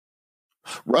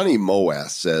Ronnie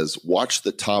Moas says, watch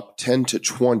the top 10 to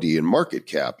 20 in market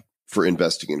cap for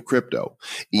investing in crypto.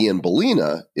 Ian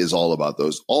Bellina is all about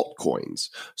those altcoins.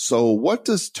 So what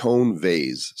does Tone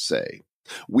Vays say?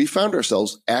 We found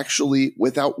ourselves actually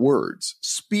without words,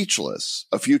 speechless,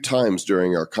 a few times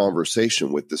during our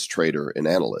conversation with this trader and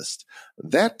analyst.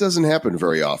 That doesn't happen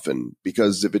very often,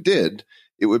 because if it did,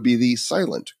 it would be the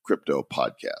Silent Crypto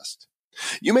Podcast.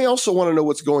 You may also want to know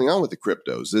what's going on with the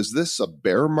cryptos. Is this a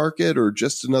bear market or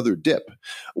just another dip?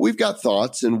 We've got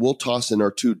thoughts, and we'll toss in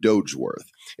our 2 Doge worth.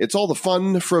 It's all the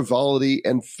fun, frivolity,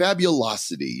 and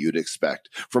fabulosity you'd expect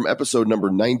from episode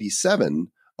number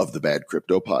 97 of the Bad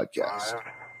Crypto Podcast. 5,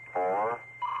 4,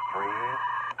 3,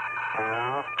 2,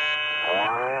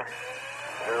 1,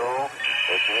 0,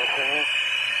 ignition.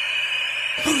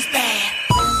 Who's bad?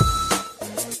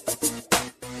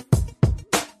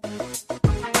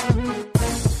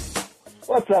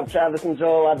 What's up, Travis and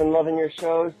Joel? I've been loving your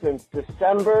shows since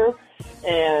December,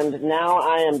 and now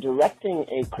I am directing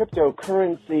a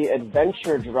cryptocurrency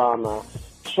adventure drama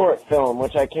short film,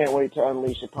 which I can't wait to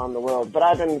unleash upon the world. But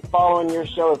I've been following your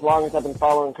show as long as I've been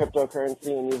following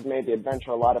cryptocurrency, and you've made the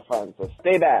adventure a lot of fun, so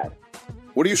stay bad.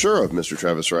 What are you sure of, Mr.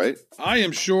 Travis Wright? I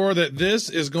am sure that this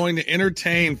is going to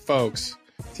entertain folks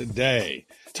today.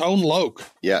 Tone Loc.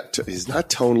 Yeah, he's not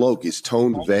Tone Loc, he's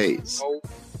Tone Vays. Oh,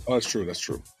 that's true. That's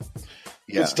true.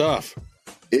 Yeah. Good stuff.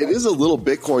 It is a little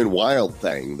Bitcoin wild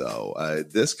thing, though.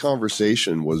 This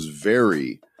conversation was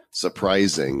very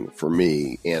surprising for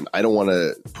me, and I don't want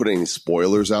to put any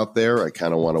spoilers out there. I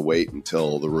kind of want to wait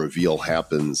until the reveal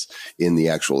happens in the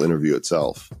actual interview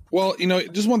itself. Well,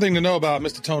 just one thing to know about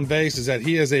Mr. Tone Vays is that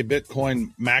he is a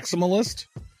Bitcoin maximalist.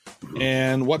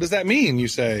 And what does that mean, you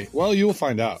say? Well, you will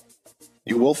find out.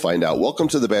 You will find out. Welcome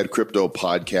to the Bad Crypto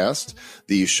Podcast,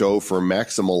 the show for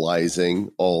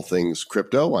maximalizing all things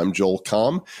crypto. I'm Joel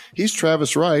Comm. He's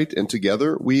Travis Wright, and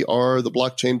together we are the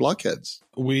Blockchain Blockheads.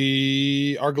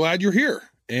 We are glad you're here.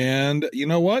 And you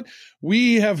know what?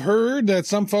 We have heard that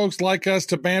some folks like us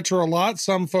to banter a lot.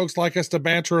 Some folks like us to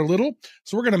banter a little.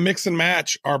 So we're going to mix and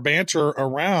match our banter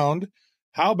around.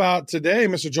 How about today,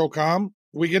 Mr. Joel Comm,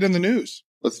 we get in the news?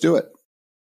 Let's do it.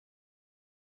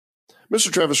 Mr.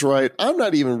 Travis Wright, I'm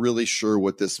not even really sure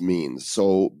what this means.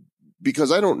 So, because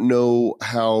I don't know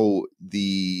how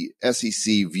the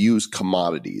SEC views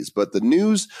commodities, but the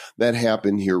news that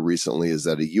happened here recently is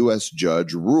that a U.S.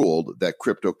 judge ruled that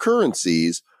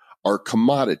cryptocurrencies are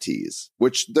commodities,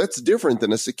 which that's different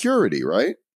than a security,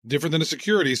 right? Different than a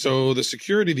security. So the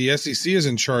security the SEC is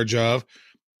in charge of,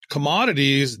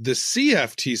 commodities, the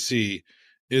CFTC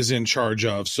is in charge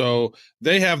of. So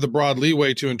they have the broad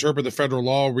leeway to interpret the federal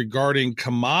law regarding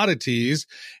commodities.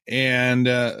 And,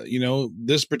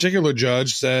 this particular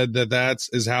judge said that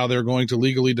is how they're going to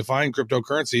legally define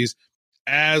cryptocurrencies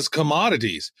as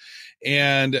commodities.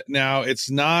 And now it's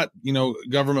not,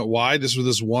 government wide. This was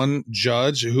this one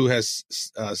judge who has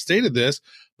stated this,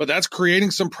 but that's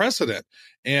creating some precedent.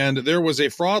 And there was a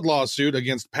fraud lawsuit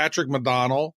against Patrick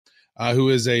McDonnell, who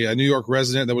is a New York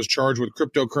resident that was charged with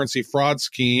cryptocurrency fraud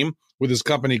scheme with his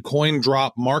company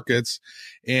CoinDrop Markets.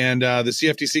 And the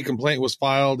CFTC complaint was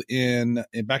filed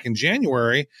back in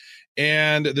January.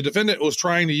 And the defendant was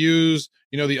trying to use,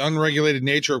 the unregulated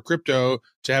nature of crypto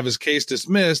to have his case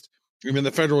dismissed. And then the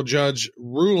federal judge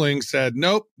ruling said,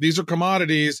 nope, these are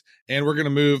commodities, and we're going to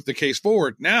move the case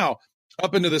forward. Now,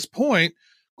 up until this point,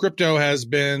 crypto has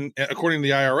been, according to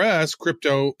the IRS,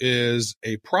 crypto is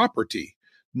a property,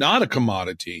 not a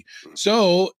commodity.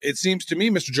 So it seems to me,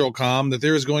 Mr. Joel Comm, that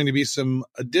there is going to be some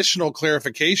additional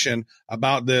clarification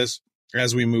about this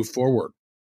as we move forward.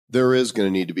 There is going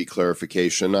to need to be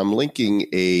clarification. I'm linking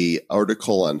a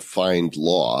article on Find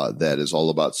Law that is all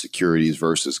about securities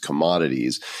versus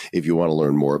commodities if you want to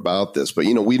learn more about this. But,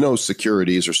 we know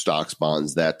securities are stocks,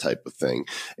 bonds, that type of thing.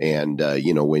 And,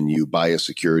 when you buy a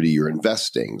security, you're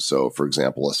investing. So, for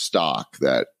example, a stock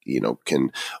that,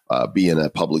 can be in a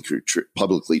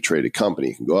publicly traded company.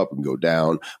 It can go up and go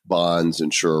down. Bonds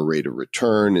ensure a rate of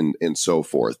return and so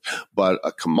forth. But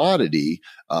a commodity,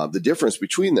 the difference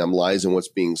between them lies in what's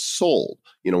being sold.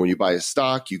 When you buy a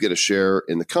stock, you get a share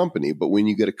in the company. But when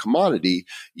you get a commodity,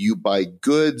 you buy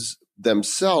goods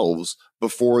themselves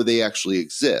before they actually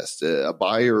exist. A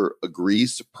buyer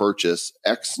agrees to purchase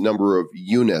X number of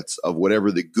units of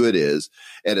whatever the good is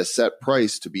at a set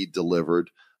price to be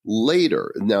delivered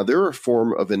later. Now, they're a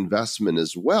form of investment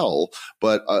as well,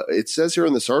 but it says here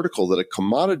in this article that a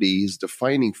commodity's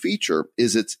defining feature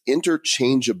is its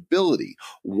interchangeability.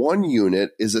 One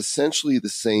unit is essentially the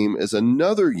same as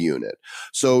another unit.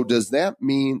 So does that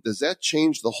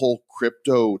change the whole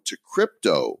crypto to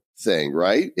crypto thing,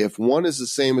 right? If one is the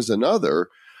same as another,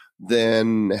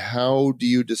 then how do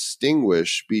you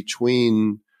distinguish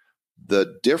between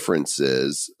the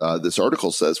differences? This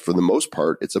article says, for the most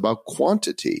part, it's about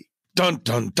quantity. Dun,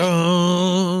 dun,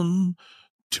 dun.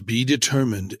 To be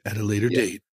determined at a later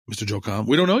date, Mr. Jocom.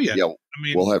 We don't know yet. Yeah, I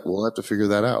mean, we'll have to figure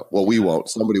that out. Well, we won't.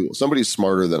 Somebody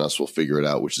smarter than us will figure it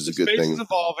out, which is a good space thing. is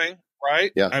evolving,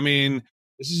 right? Yeah. I mean,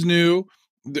 this is new.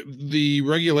 The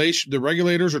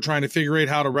regulators are trying to figure out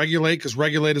how to regulate, because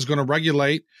regulate is going to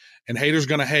regulate and haters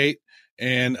going to hate,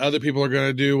 and other people are going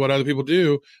to do what other people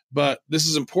do. But this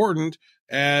is important,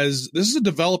 as this is a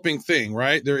developing thing,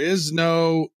 right?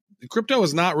 Crypto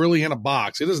is not really in a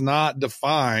box. It is not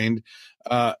defined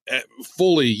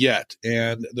fully yet.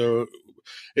 And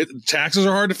taxes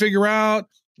are hard to figure out.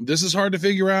 This is hard to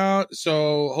figure out.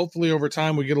 So hopefully over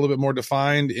time we get a little bit more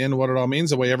defined in what it all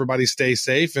means, the way everybody stays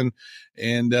safe and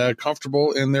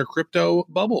comfortable in their crypto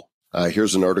bubble.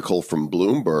 Here's an article from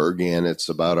Bloomberg, and it's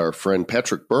about our friend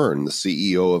Patrick Byrne, the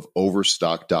CEO of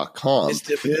Overstock.com.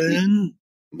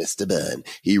 Mr. Byrne.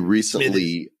 He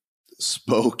recently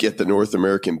spoke at the North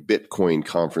American Bitcoin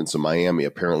Conference in Miami.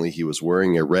 Apparently, he was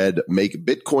wearing a red "Make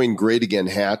Bitcoin Great Again"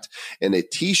 hat and a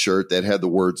T-shirt that had the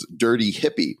words "Dirty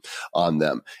Hippie" on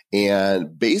them.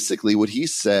 And basically what he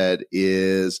said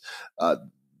is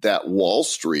that Wall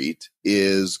Street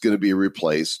is going to be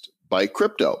replaced by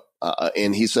crypto.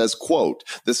 And he says, quote,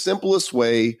 "The simplest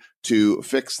way to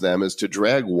fix them is to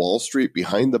drag Wall Street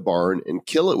behind the barn and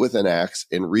kill it with an axe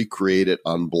and recreate it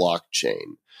on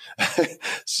blockchain."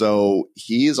 So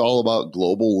he is all about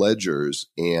global ledgers,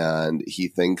 and he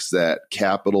thinks that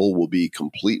capital will be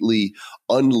completely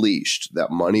unleashed,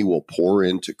 that money will pour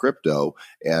into crypto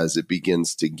as it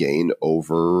begins to gain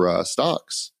over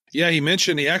stocks. Yeah, he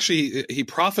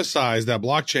prophesized that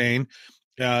blockchain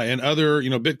and other,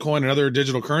 Bitcoin and other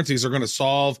digital currencies are going to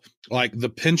solve like the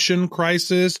pension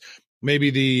crisis, maybe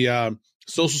the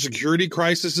Social Security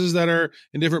crises that are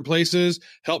in different places,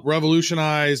 help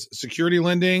revolutionize security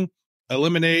lending,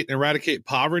 eliminate and eradicate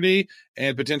poverty,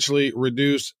 and potentially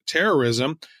reduce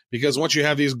terrorism. Because once you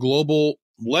have these global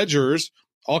ledgers,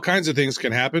 all kinds of things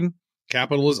can happen.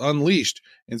 Capital is unleashed.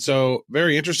 And so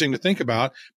very interesting to think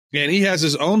about. And he has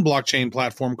his own blockchain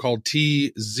platform called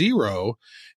T0.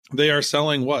 They are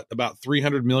selling about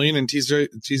 300 million in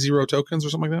T0 tokens or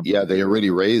something like that? Yeah, they already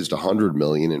raised 100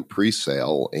 million in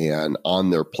pre-sale, and on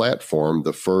their platform,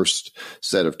 the first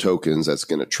set of tokens that's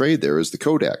going to trade there is the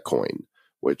Kodak coin,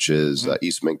 which is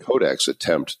Eastman Kodak's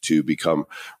attempt to become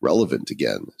relevant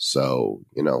again. So,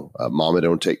 mama,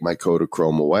 don't take my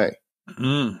Kodachrome away.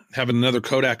 Having another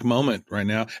Kodak moment right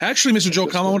now. Actually, Mr. Joel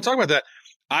Kama, I want to talk about that.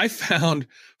 I found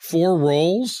 4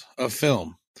 rolls of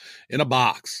film in a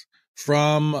box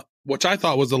from which I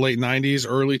thought was the late 90s,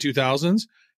 early 2000s.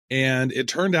 And it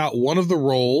turned out one of the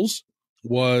rolls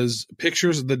was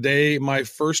pictures of the day my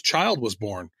first child was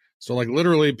born. So like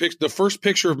literally the first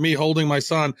picture of me holding my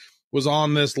son was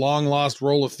on this long lost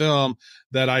roll of film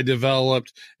that I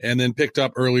developed and then picked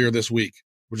up earlier this week,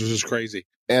 which was just crazy.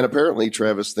 And apparently,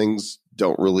 Travis, things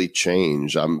don't really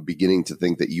change. I'm beginning to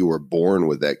think that you were born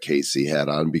with that Casey hat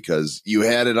on because you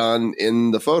had it on in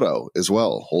the photo as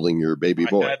well, holding your baby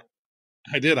boy.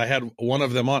 I did. I had one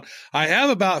of them on. I have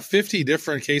about 50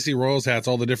 different Casey Royals hats,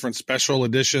 all the different special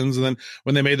editions. And then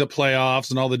when they made the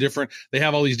playoffs and all the different, they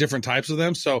have all these different types of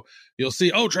them. So you'll see,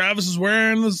 Travis is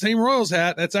wearing the same Royals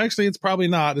hat. It's probably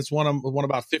not. It's one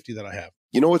about 50 that I have.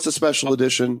 You know what's a special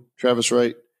edition, Travis,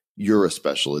 right? You're a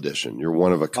special edition. You're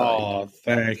one of a kind. Oh,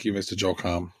 thank you, Mr. Joel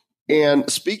Com. And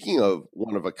speaking of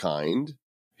one of a kind,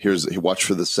 watch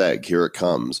for the seg. Here it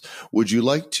comes. Would you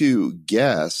like to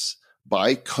guess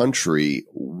by country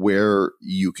where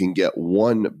you can get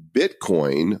 1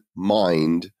 Bitcoin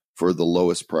mined for the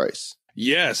lowest price?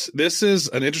 Yes, this is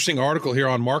an interesting article here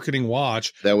on Marketing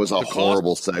Watch. That was a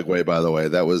horrible segue, by the way.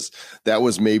 That was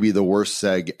maybe the worst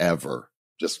seg ever.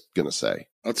 Just gonna say.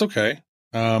 That's okay.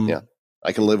 Yeah,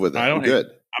 I can live with it. I'm good.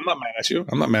 I'm not mad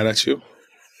at you.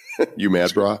 You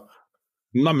mad, brah?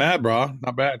 I'm not mad, brah.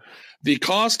 Not bad. The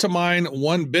cost to mine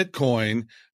 1 Bitcoin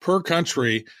per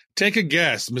country. Take a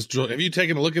guess, Mr. Joel. Have you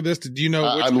taken a look at this? Do you know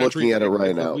which I'm country looking at it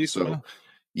right now. So,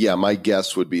 yeah, my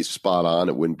guess would be spot on.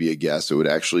 It wouldn't be a guess. It would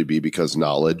actually be because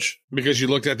knowledge. Because you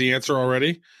looked at the answer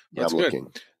already? That's good.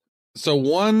 Looking. So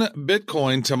 1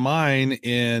 Bitcoin to mine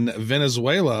in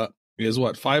Venezuela is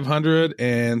what?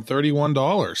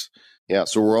 $531. Yeah,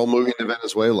 so we're all moving to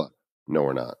Venezuela. No,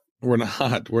 we're not. We're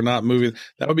not moving.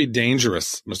 That would be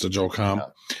dangerous, Mr. Joel Com. Yeah.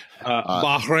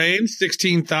 Bahrain,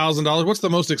 $16,000. What's the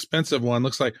most expensive one?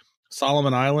 Looks like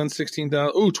Solomon Islands,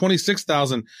 $16,000. Ooh,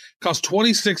 $26,000. Cost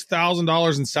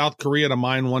 $26,000 in South Korea to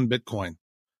mine 1 Bitcoin.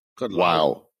 Good Lord.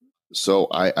 Wow. So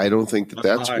I don't think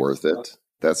that's worth it.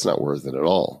 That's not worth it at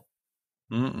all.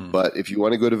 Mm-mm. But if you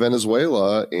want to go to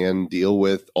Venezuela and deal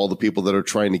with all the people that are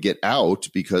trying to get out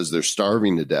because they're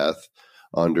starving to death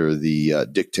under the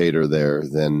dictator there,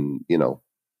 then,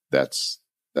 that's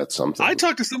something. I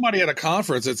talked to somebody at a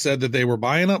conference that said that they were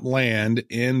buying up land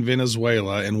in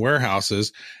Venezuela in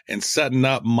warehouses and setting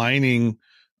up mining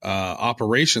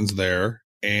operations there.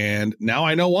 And now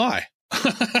I know why.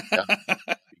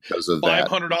 Because of that.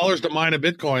 $500 to mine a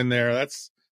Bitcoin there.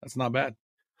 That's not bad.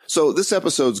 So this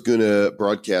episode's going to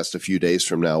broadcast a few days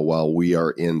from now while we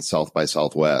are in South by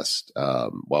Southwest,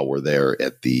 while we're there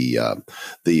at the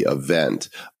event.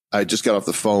 I just got off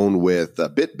the phone with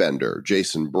Bitbender,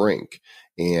 Jason Brink,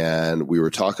 and we were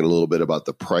talking a little bit about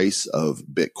the price of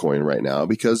Bitcoin right now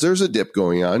because there's a dip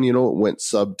going on. It went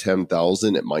sub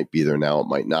 10,000. It might be there now. It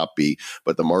might not be,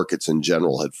 but the markets in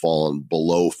general had fallen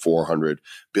below 400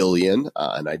 billion.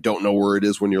 And I don't know where it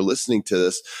is when you're listening to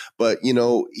this, but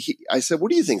I said, what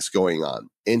do you think's going on?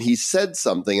 And he said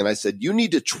something, and I said, you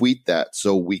need to tweet that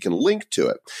so we can link to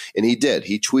it. And he did.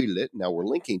 He tweeted it. Now we're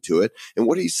linking to it. And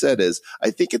what he said is,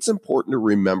 I think it's important to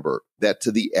remember that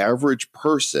to the average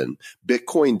person,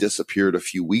 Bitcoin disappeared a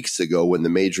few weeks ago when the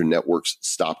major networks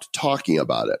stopped talking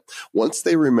about it. Once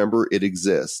they remember it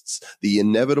exists, the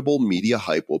inevitable media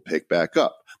hype will pick back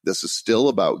up. This is still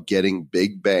about getting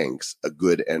big banks a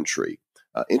good entry.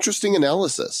 Interesting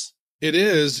analysis. It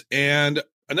is. And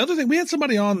another thing, we had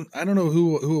somebody on, I don't know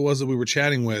who it was that we were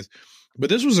chatting with,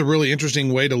 but this was a really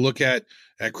interesting way to look at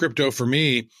crypto for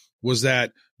me, was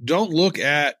that don't look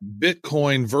at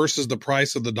Bitcoin versus the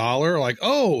price of the dollar. Like,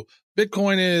 oh,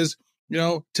 Bitcoin is,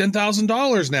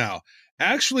 $10,000 now.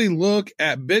 Actually look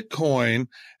at Bitcoin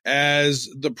as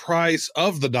the price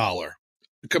of the dollar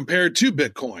compared to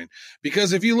Bitcoin.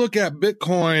 Because if you look at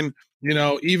Bitcoin,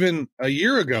 even a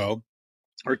year ago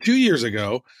or 2 years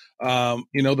ago,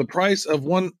 the price of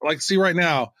right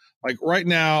now,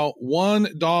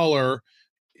 $1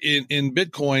 in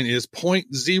Bitcoin is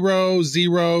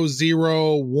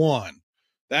 0.0001.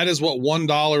 That is what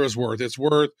 $1 is worth. It's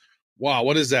worth, wow,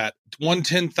 what is that?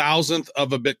 1/10,000th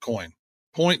of a Bitcoin,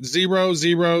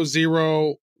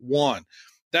 0.0001.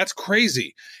 That's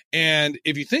crazy. And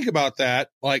if you think about that,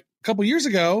 like a few years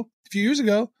ago,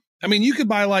 you could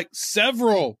buy like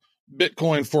several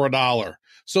Bitcoin for $1.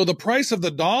 So the price of the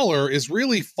dollar is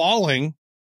really falling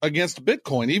against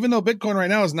Bitcoin. Even though Bitcoin right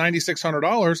now is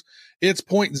 $9,600, it's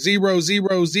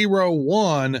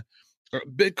 0.0001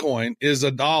 Bitcoin is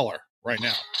 $1 right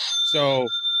now. So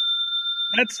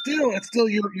it's still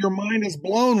your mind is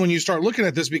blown when you start looking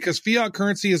at this, because fiat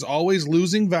currency is always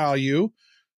losing value.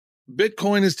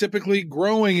 Bitcoin is typically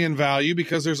growing in value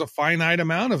because there's a finite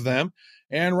amount of them.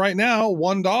 And right now,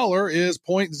 $1 is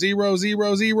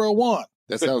 0.0001.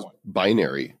 That sounds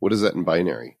binary. What is that in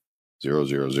binary?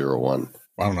 0001.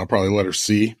 I don't know, probably letter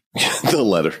C. The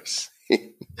letters.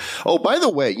 Oh, by the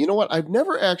way, you know what? I've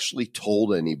never actually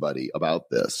told anybody about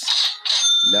this.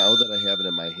 Now that I have it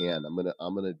in my hand,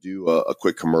 I'm gonna do a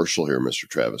quick commercial here, Mr.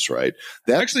 Travis. Right?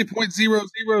 That actually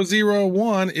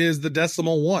 0.0001 is the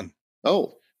decimal one.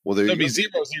 Oh, well, there you go. It'd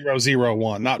be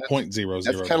 0001, not 0.00.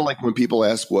 That's kind of like when people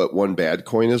ask what one bad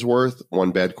coin is worth. One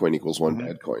bad coin equals one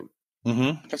bad coin.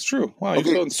 Mm-hmm. That's true. Wow.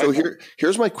 Okay, so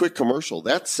here's my quick commercial.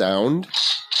 That sound,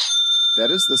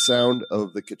 that is the sound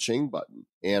of the ka-ching button.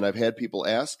 And I've had people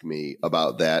ask me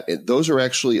about that. And those are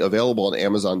actually available on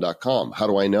Amazon.com. How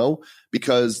do I know?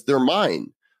 Because they're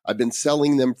mine. I've been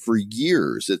selling them for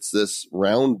years. It's this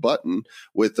round button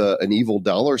with an evil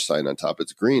dollar sign on top.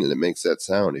 It's green, and it makes that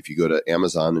sound. If you go to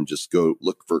Amazon and just go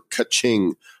look for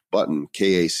ka-ching button,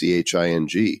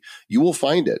 K-A-C-H-I-N-G, you will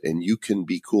find it, and you can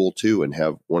be cool too and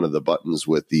have one of the buttons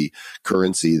with the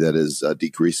currency that is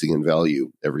decreasing in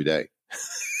value every day.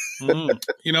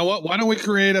 You know what? Why don't we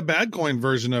create a bad coin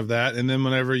version of that? And then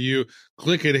whenever you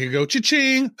click it, it can go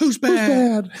cha-ching. Who's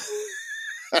bad?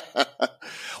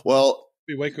 Well,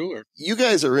 be way cooler. You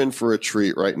guys are in for a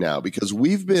treat right now, because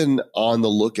we've been on the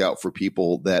lookout for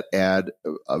people that add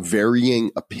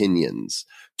varying opinions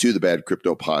to the Bad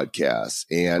Crypto podcast.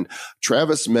 And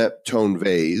Travis met Tone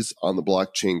Vays on the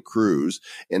blockchain cruise,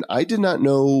 and I did not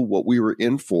know what we were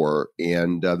in for.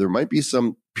 And there might be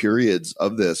some periods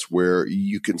of this where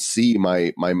you can see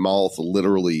my mouth,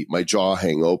 literally my jaw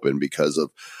hang open because of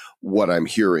what I'm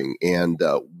hearing. And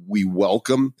we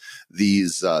welcome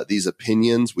these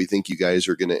opinions. We think you guys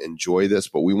are going to enjoy this,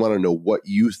 but we want to know what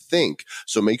you think.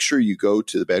 So make sure you go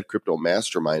to the Bad Crypto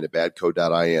Mastermind at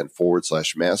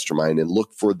badco.in/mastermind and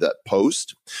look for that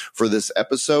post for this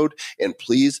episode. And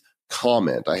please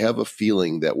comment. I have a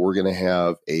feeling that we're going to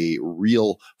have a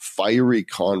real fiery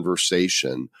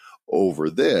conversation over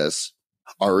this,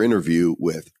 our interview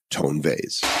with Tone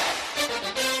Vays.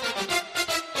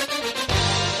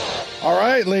 All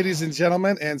right, ladies and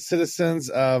gentlemen, and citizens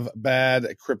of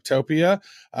Bad Cryptopia,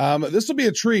 this will be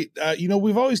a treat.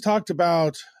 We've always talked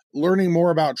about learning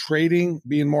more about trading,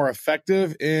 being more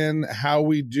effective in how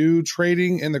we do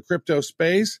trading in the crypto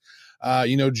space.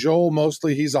 Joel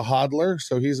mostly he's a hodler,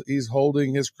 so he's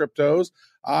holding his cryptos.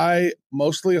 I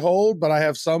mostly hold, but I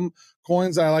have some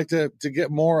coins I like to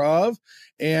get more of.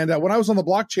 And when I was on the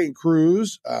blockchain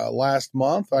cruise last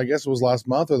month, I guess it was last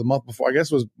month or the month before, I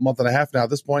guess it was a month and a half now at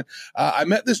this point, I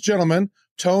met this gentleman,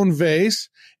 Vays,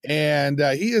 and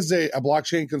he is a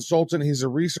blockchain consultant. He's a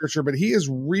researcher, but he is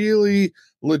really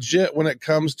legit when it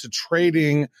comes to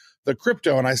trading the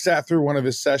crypto. And I sat through one of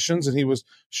his sessions and he was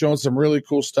showing some really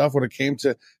cool stuff when it came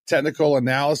to technical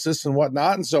analysis and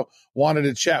whatnot. And so wanted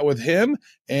to chat with him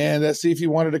and see if he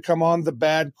wanted to come on the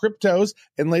Bad Cryptos.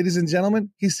 And ladies and gentlemen,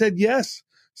 he said yes.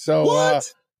 So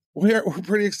we're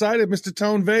pretty excited. Mr.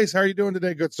 Tone Vays, how are you doing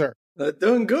today, good sir?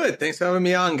 Doing good. Thanks for having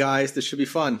me on, guys. This should be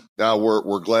fun. Now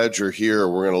we're glad you're here.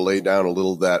 We're going to lay down a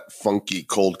little of that funky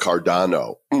cold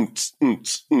Cardano.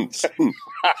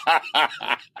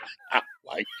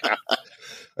 Like,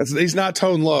 he's not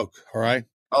Tone Loco, all right?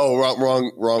 Oh,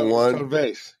 wrong one. Tone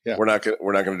Vays. Yeah, we're not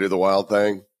gonna do the wild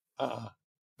thing.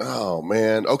 Oh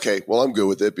man. Okay. Well, I'm good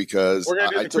with it because we're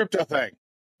gonna do the crypto thing.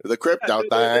 The crypto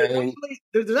thing.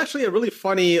 There's actually a really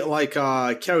funny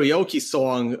karaoke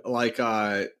song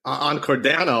on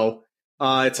Cardano.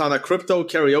 It's on a crypto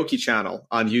karaoke channel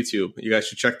on YouTube. You guys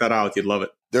should check that out. You'd love it.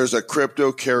 There's a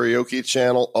crypto karaoke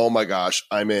channel. Oh my gosh,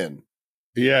 I'm in.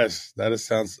 Yes,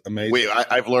 sounds amazing. Wait,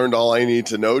 I've learned all I need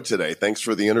to know today. Thanks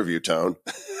for the interview, Tone.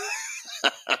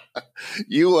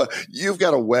 You've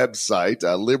got a website,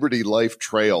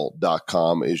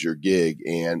 libertylifetrail.com is your gig,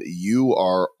 and you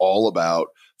are all about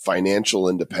financial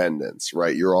independence,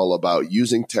 right? You're all about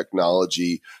using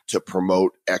technology to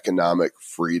promote economic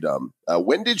freedom.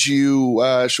 When did you,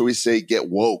 shall we say, get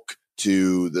woke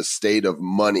to the state of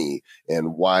money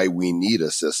and why we need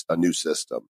a new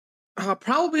system?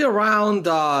 Probably around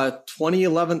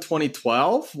 2011,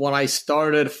 2012, when I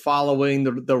started following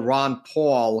the Ron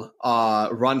Paul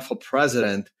run for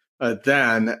president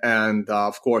then. And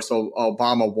of course,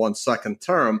 Obama won second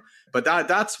term. But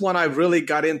that's when I really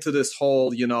got into this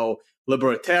whole,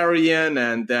 libertarian.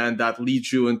 And then that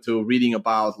leads you into reading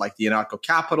about the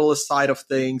anarcho-capitalist side of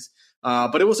things.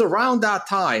 But it was around that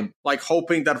time,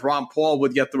 hoping that Ron Paul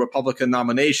would get the Republican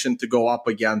nomination to go up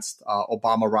against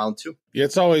Obama round two. Yeah,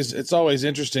 it's always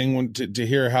interesting to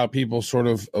hear how people sort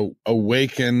of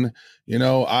awaken.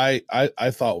 I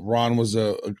thought Ron was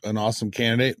an awesome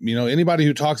candidate. Anybody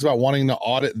who talks about wanting to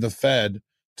audit the Fed,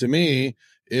 to me,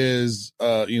 is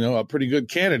a pretty good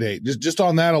candidate. Just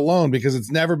on that alone, because it's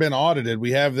never been audited.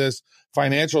 We have this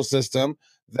financial system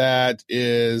that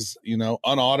is,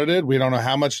 unaudited. We don't know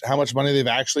how much money they've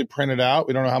actually printed out.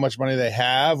 We don't know how much money they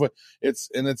have. It's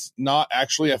not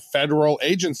actually a federal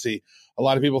agency. A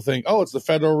lot of people think, oh, it's the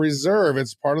Federal Reserve.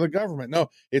 It's part of the government. No,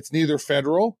 it's neither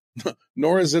federal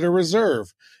nor is it a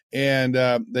reserve. And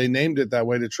they named it that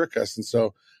way to trick us. And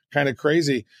so kind of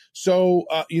crazy. So,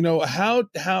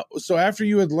 so after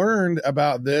you had learned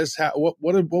about this, what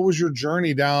was your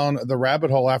journey down the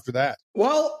rabbit hole after that?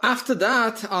 Well, after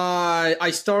that,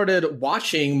 I started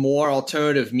watching more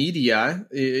alternative media,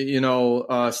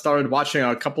 started watching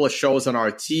a couple of shows on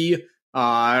RT.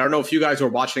 I don't know if you guys were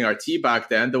watching RT back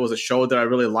then. There was a show that I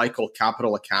really liked called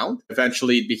Capital Account.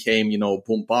 Eventually it became,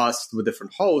 Boom Bust with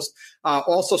different hosts.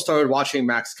 Also started watching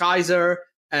Max Kaiser.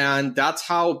 And that's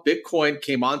how Bitcoin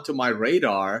came onto my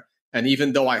radar. And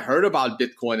even though I heard about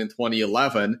Bitcoin in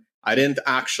 2011, I didn't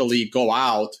actually go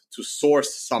out to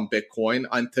source some Bitcoin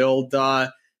until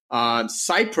the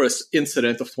Cyprus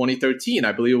incident of 2013.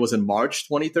 I believe it was in March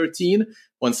 2013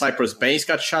 when Cyprus banks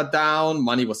got shut down.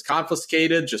 Money was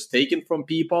confiscated, just taken from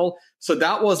people. So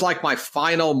that was my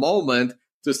final moment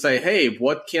to say, hey,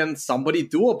 what can somebody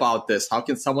do about this? How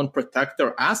can someone protect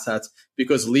their assets?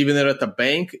 Because leaving it at the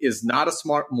bank is not a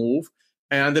smart move.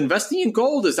 And investing in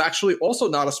gold is actually also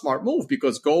not a smart move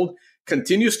because gold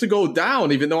continues to go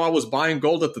down, even though I was buying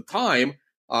gold at the time.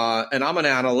 And I'm an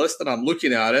analyst and I'm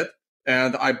looking at it.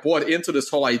 And I bought into this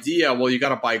whole idea, well, you got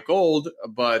to buy gold,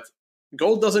 but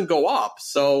gold doesn't go up.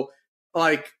 So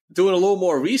doing a little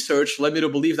more research led me to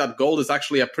believe that gold is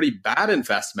actually a pretty bad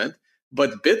investment.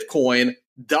 But Bitcoin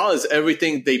does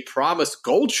everything they promise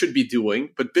gold should be doing,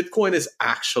 but Bitcoin is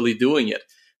actually doing it.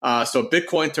 So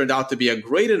Bitcoin turned out to be a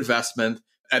great investment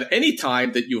at any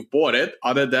time that you've bought it,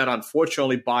 other than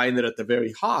unfortunately buying it at the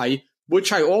very high,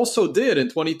 which I also did in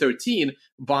 2013,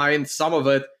 buying some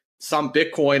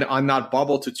Bitcoin on that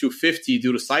bubble to 250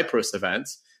 due to Cyprus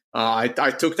events.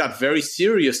 I took that very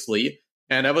seriously.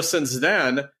 And ever since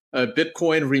then,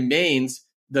 Bitcoin remains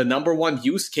the number one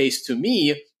use case to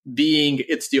me, being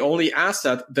it's the only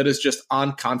asset that is just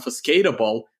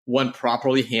unconfiscatable when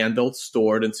properly handled,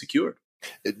 stored, and secured.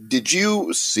 Did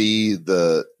you see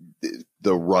the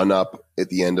run up at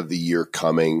the end of the year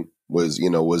coming? Was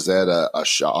that a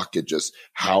shock at just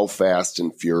how fast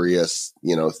and furious,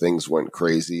 things went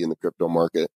crazy in the crypto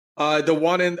market? The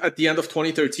one at the end of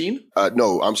 2013?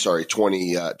 No, I'm sorry,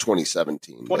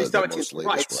 2017. 2017,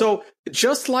 right. So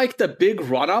just like the big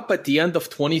run-up at the end of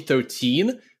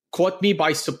 2013 caught me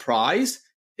by surprise,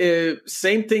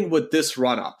 same thing with this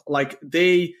run-up. Like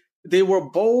they were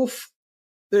both,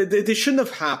 they shouldn't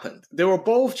have happened. They were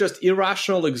both just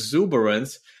irrational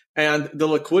exuberance, and the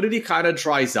liquidity kind of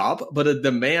dries up, but the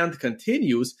demand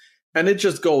continues, and it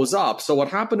just goes up. So what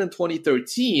happened in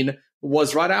 2013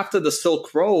 was right after the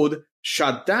Silk Road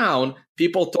shut down,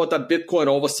 people thought that Bitcoin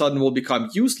all of a sudden will become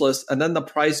useless, and then the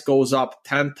price goes up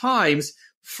 10 times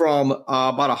from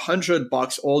about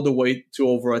 $100 all the way to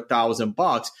over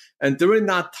 $1,000. And during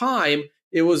that time,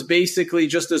 it was basically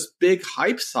just this big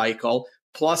hype cycle,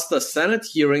 plus the Senate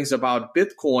hearings about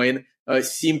Bitcoin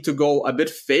seemed to go a bit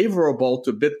favorable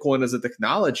to Bitcoin as a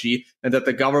technology, and that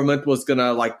the government was going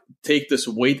to take this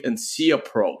wait and see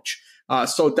approach.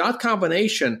 So that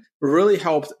combination really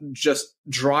helped just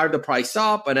drive the price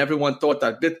up, and everyone thought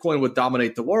that Bitcoin would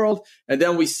dominate the world. And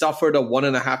then we suffered a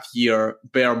 1.5 year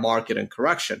bear market and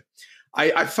correction.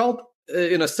 I felt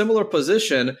in a similar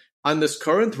position on this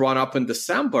current run up in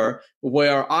December,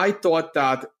 where I thought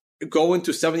that going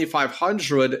to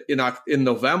 7,500 in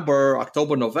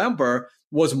October, November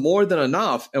was more than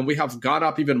enough. And we have gone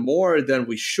up even more than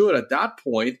we should at that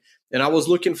point. And I was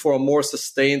looking for a more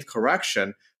sustained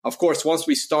correction. Of course, once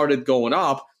we started going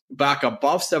up back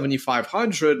above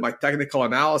 7,500, my technical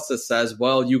analysis says,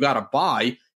 well, you got to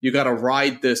buy, you got to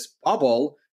ride this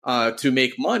bubble to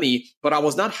make money. But I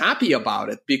was not happy about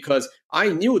it, because I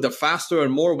knew the faster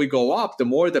and more we go up, the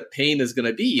more the pain is going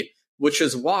to be, which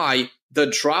is why the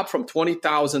drop from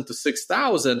 20,000 to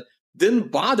 6,000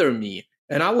 didn't bother me.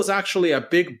 And I was actually a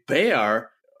big bear.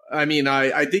 I mean,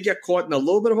 I did get caught in a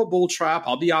little bit of a bull trap.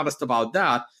 I'll be honest about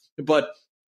that. But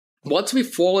once we've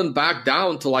fallen back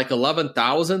down to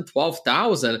 11,000,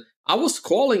 12,000, I was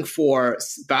calling for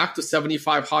back to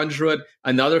 7,500,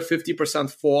 another 50%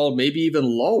 fall, maybe even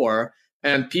lower.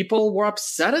 And people were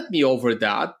upset at me over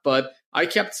that. But I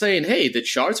kept saying, hey, the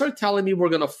charts are telling me we're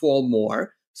going to fall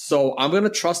more, so I'm going to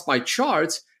trust my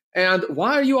charts. And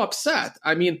why are you upset?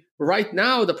 I mean, right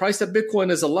now, the price of Bitcoin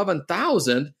is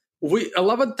 11,000.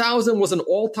 11,000 was an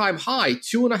all-time high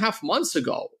 2.5 months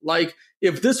ago.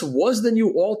 If this was the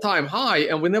new all-time high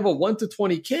and we never went to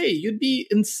 20K, you'd be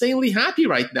insanely happy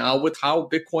right now with how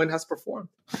Bitcoin has performed.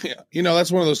 Yeah.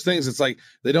 That's one of those things. It's like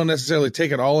they don't necessarily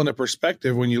take it all into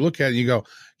perspective. When you look at it, you go,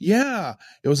 yeah,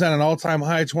 it was at an all-time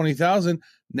high, 20,000.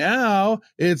 Now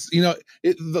it's,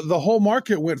 the whole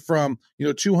market went from,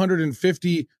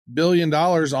 $250 billion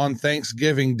on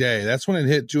Thanksgiving Day. That's when it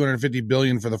hit 250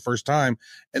 billion for the first time.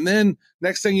 And then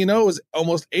next thing you know, it was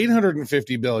almost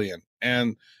 850 billion.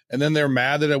 And then they're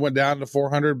mad that it went down to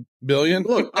 400 billion.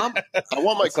 Look, I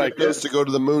want my cryptos to go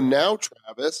to the moon now,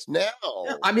 Travis. Now.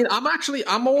 I mean,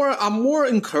 I'm more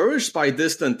encouraged by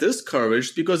this than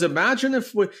discouraged, because imagine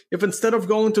if instead of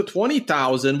going to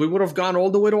 20,000, we would have gone all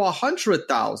the way to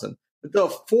 100,000. The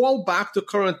fall back to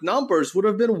current numbers would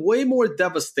have been way more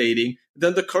devastating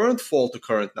than the current fall to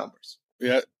current numbers.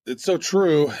 Yeah, it's so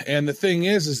true. And the thing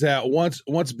is that once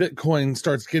Bitcoin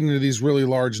starts getting to these really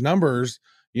large numbers,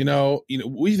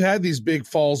 we've had these big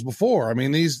falls before. I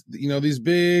mean, these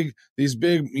big,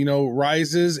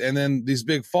 rises and then these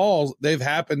big falls, they've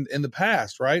happened in the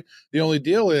past, right? The only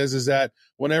deal is that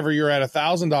whenever you're at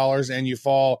 $1,000 and you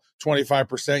fall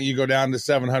 25%, you go down to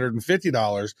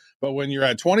 $750. But when you're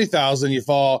at 20,000, you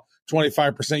fall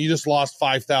 25%. You just lost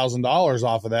 $5,000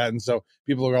 off of that. And so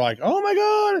people are like, oh my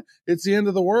God, it's the end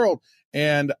of the world.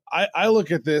 And I look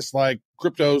at this like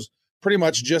crypto's pretty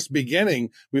much just beginning.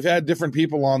 We've had different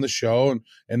people on the show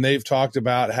and they've talked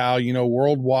about how,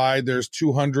 worldwide there's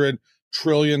 $200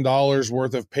 trillion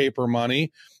worth of paper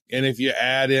money. And if you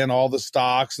add in all the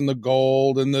stocks and the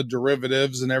gold and the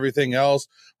derivatives and everything else,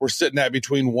 we're sitting at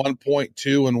between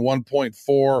 1.2 and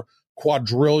 1.4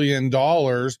 quadrillion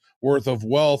dollars worth of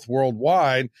wealth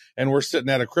worldwide. And we're sitting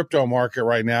at a crypto market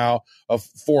right now of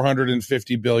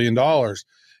 $450 billion.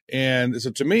 And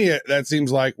so to me, that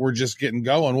seems like we're just getting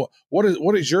going. What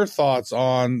is your thoughts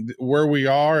on where we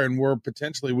are and where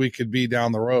potentially we could be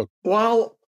down the road?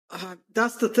 Well,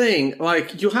 that's the thing.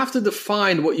 You have to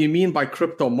define what you mean by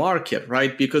crypto market,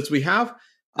 right? Because we have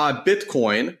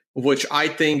Bitcoin, which I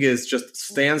think is just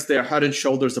stands there head and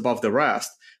shoulders above the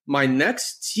rest. My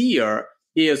next tier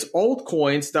is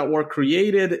altcoins that were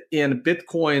created in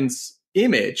Bitcoin's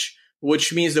image,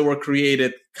 which means they were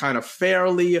created kind of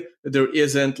fairly. There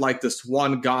isn't like this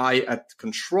one guy at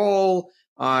control.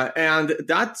 And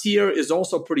that tier is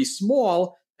also pretty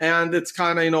small. And it's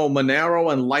kind of,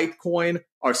 Monero and Litecoin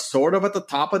are sort of at the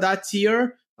top of that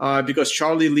tier because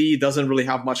Charlie Lee doesn't really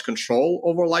have much control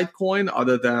over Litecoin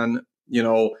other than,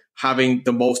 having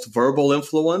the most verbal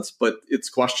influence. But it's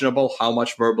questionable how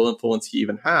much verbal influence he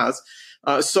even has.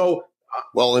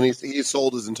 Well, and he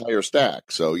sold his entire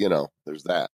stack. So, there's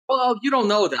that. Well, you don't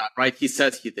know that, right? He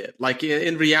says he did. Like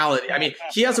in reality, I mean,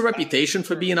 he has a reputation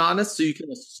for being honest, so you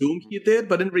can assume he did.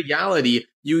 But in reality,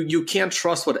 you can't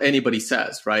trust what anybody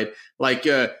says, right? Like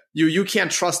you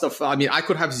can't trust I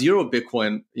could have 0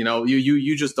 Bitcoin.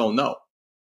 You just don't know.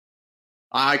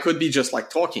 I could be just like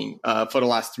talking for the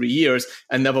last 3 years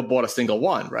and never bought a single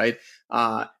one, right?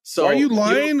 So are you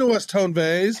lying to us, Tone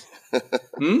Vays?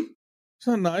 It's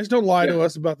not nice. Don't lie to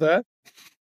us about that.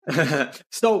 To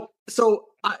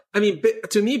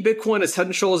me, Bitcoin is head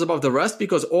and shoulders above the rest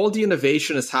because all the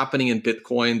innovation is happening in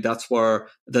Bitcoin. That's where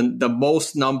the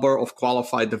most number of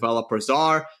qualified developers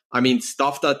are. I mean,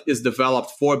 stuff that is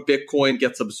developed for Bitcoin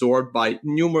gets absorbed by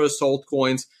numerous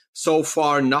altcoins. So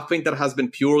far, nothing that has been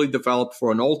purely developed for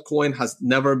an altcoin has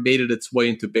never made it its way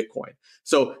into Bitcoin.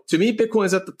 So to me, Bitcoin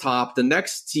is at the top. The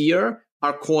next tier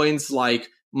are coins like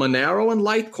Monero and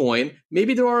Litecoin.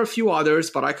 Maybe there are a few others,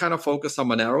 but I kind of focus on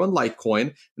Monero and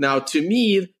Litecoin. Now, to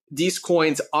me, these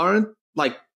coins aren't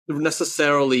like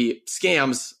necessarily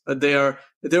scams. They're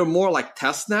more like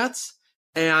test nets.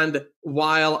 And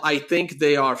while I think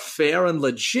they are fair and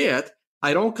legit,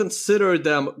 I don't consider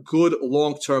them good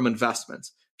long-term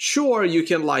investments. Sure, you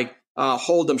can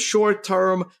hold them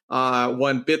short-term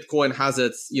when Bitcoin has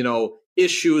its,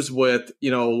 issues with,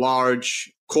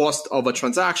 large cost of a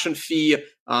transaction fee,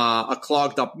 a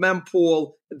clogged up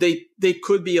mempool. They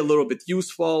could be a little bit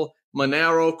useful.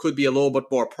 Monero could be a little bit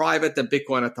more private than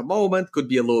Bitcoin at the moment, could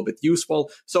be a little bit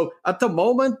useful. So at the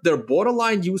moment, they're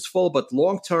borderline useful, but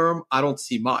long-term, I don't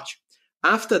see much.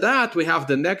 After that, we have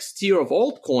the next tier of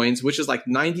altcoins, which is like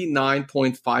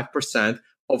 99.5%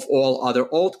 of all other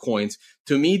altcoins.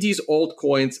 To me, these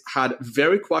altcoins had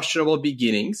very questionable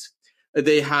beginnings.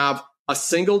 They have a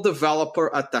single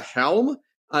developer at the helm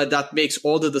that makes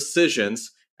all the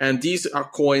decisions. And these are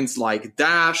coins like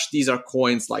Dash. These are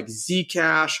coins like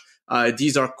Zcash.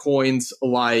 These are coins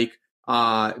like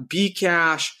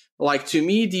Bcash. Like, to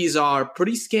me, these are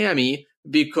pretty scammy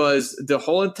because the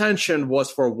whole intention was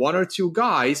for one or two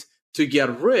guys to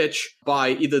get rich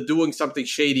by either doing something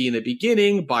shady in the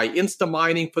beginning, by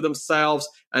insta-mining for themselves,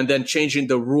 and then changing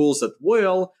the rules at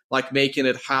will, like making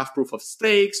it half proof of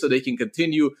stake so they can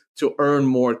continue to earn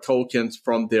more tokens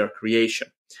from their creation.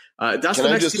 That's Can the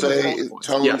I next just say,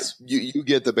 Tone, yes. you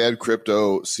get the Bad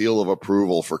Crypto seal of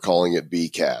approval for calling it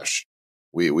Bcash.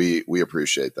 We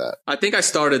appreciate that. I think I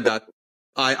started that.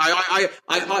 I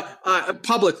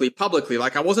publicly,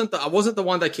 like I wasn't the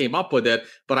one that came up with it,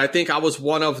 but I think I was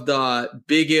one of the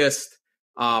biggest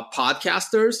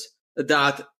podcasters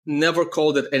that never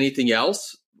called it anything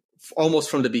else, almost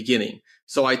from the beginning.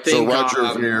 So I think Roger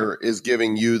Ver is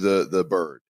giving you the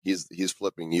bird. He's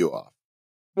flipping you off.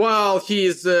 Well,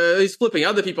 he's flipping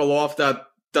other people off that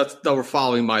were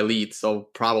following my lead. So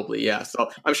probably, yeah. So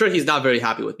I'm sure he's not very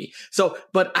happy with me. So,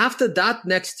 but after that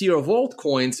next tier of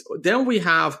altcoins, then we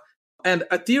have, and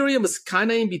Ethereum is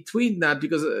kind of in between that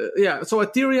because, so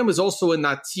Ethereum is also in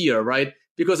that tier, right?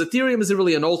 Because Ethereum isn't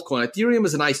really an altcoin. Ethereum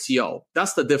is an ICO.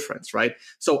 That's the difference, right?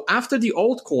 So after the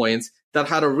altcoins that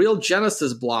had a real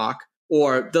Genesis block,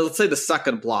 or let's say the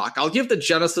second block, I'll give the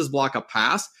Genesis block a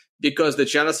pass, because the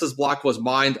Genesis block was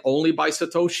mined only by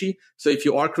Satoshi. So if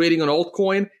you are creating an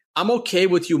altcoin, I'm okay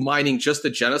with you mining just the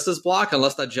Genesis block,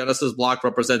 unless that Genesis block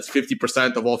represents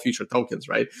 50% of all future tokens,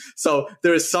 right? So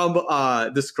there is some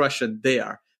discretion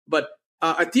there. But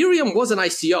Ethereum was an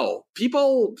ICO.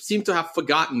 People seem to have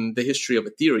forgotten the history of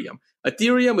Ethereum.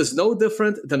 Ethereum is no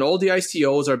different than all the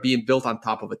ICOs are being built on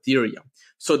top of Ethereum.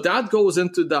 So that goes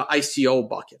into the ICO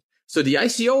bucket. So the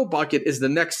ICO bucket is the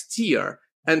next tier.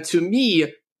 And to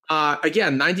me,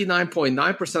 again,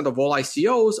 99.9% of all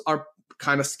ICOs are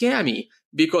kind of scammy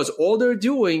because all they're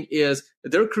doing is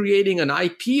they're creating an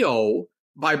IPO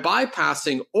by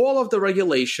bypassing all of the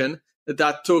regulation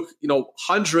that took,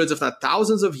 hundreds, if not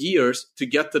thousands of years to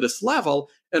get to this level.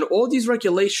 And all these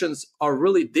regulations are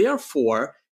really there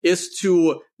for is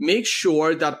to make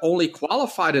sure that only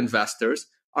qualified investors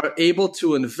are able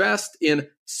to invest in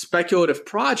speculative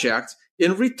projects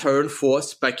in return for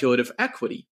speculative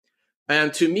equity.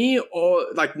 And to me,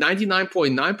 like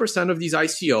 99.9% of these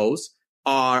ICOs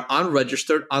are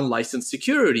unregistered, unlicensed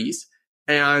securities.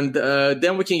 And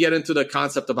then we can get into the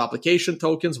concept of application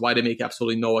tokens, why they make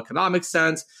absolutely no economic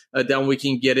sense. Then we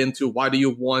can get into why do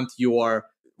you want your,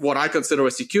 what I consider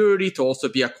a security to also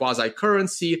be a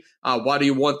quasi-currency? Why do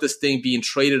you want this thing being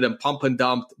traded and pump and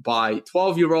dumped by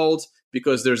 12-year-olds?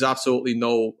 Because there's absolutely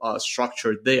no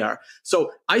structure there.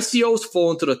 So ICOs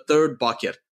fall into the third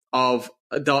bucket of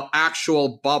the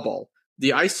actual bubble. The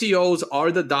ICOs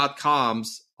are the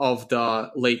 .coms of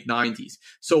the late 90s.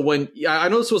 So when, I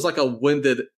know this was like a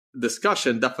winded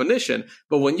discussion definition,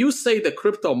 but when you say the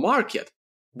crypto market,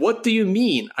 what do you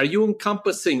mean? Are you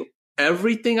encompassing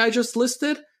everything I just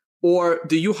listed? Or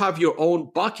do you have your own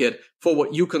bucket for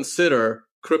what you consider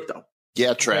crypto?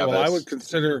 Yeah, Travis. Well,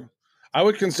 I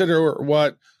would consider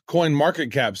what Coin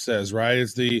Market Cap says, right?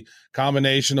 It's the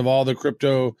combination of all the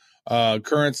crypto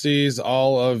currencies,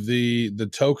 all of the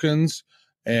tokens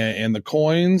and the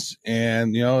coins,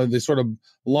 and they sort of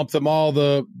lump them all,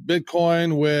 the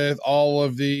Bitcoin with all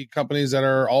of the companies that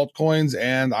are altcoins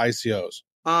and ICOs.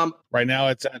 Right now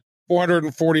it's at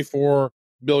 $444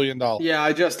 billion.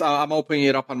 Yeah, I'm opening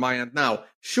it up on my end now.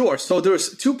 Sure. So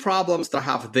there's two problems to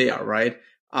have there, right?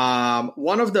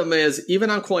 One of them is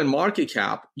even on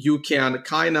CoinMarketCap, you can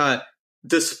kind of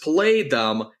display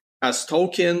them as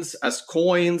tokens, as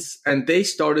coins, and they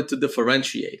started to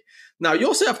differentiate. Now, you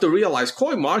also have to realize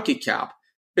CoinMarketCap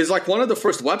is like one of the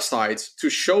first websites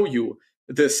to show you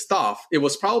this stuff. It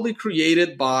was probably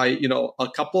created by, a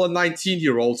couple of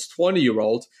 19-year-olds,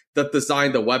 20-year-olds that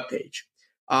designed the webpage.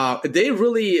 They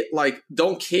really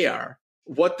don't care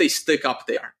what they stick up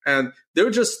there. And they're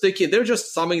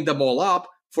just summing them all up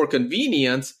for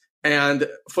convenience. And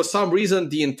for some reason,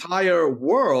 the entire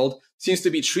world seems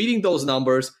to be treating those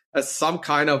numbers as some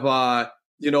kind of,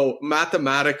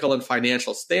 mathematical and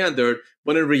financial standard,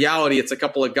 when in reality, it's a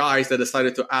couple of guys that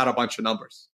decided to add a bunch of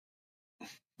numbers.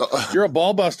 You're a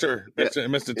ball buster,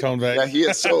 Mr. Tone Vays. Yeah, he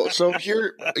is. So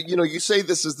here, you say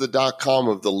this is the .com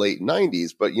of the late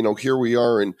 90s, but, here we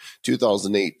are in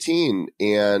 2018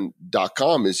 and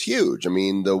 .com is huge. I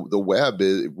mean, the web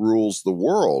rules the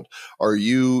world. Are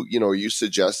you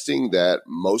suggesting that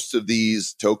most of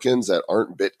these tokens that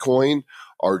aren't Bitcoin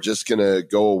are just going to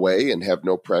go away and have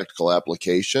no practical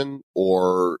application?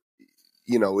 Or,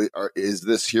 is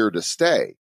this here to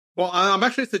stay? Well, I'm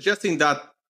actually suggesting that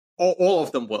all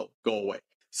of them will go away.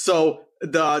 So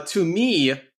to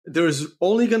me, there's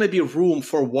only going to be room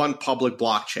for one public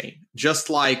blockchain,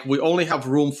 just like we only have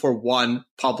room for one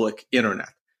public internet.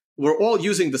 We're all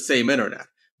using the same internet.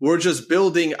 We're just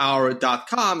building our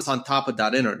 .coms on top of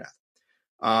that internet.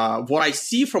 What I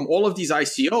see from all of these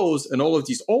ICOs and all of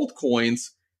these altcoins,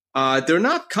 they're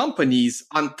not companies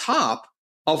on top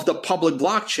of the public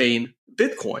blockchain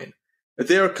Bitcoin.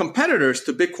 They're competitors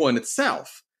to Bitcoin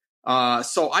itself.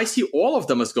 So I see all of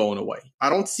them as going away. I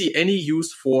don't see any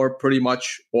use for pretty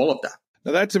much all of that.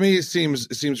 Now that to me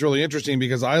seems really interesting,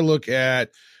 because I look at,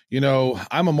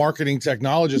 I'm a marketing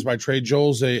technologist by trade.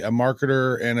 Joel's a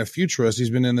marketer and a futurist.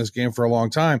 He's been in this game for a long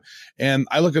time. And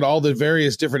I look at all the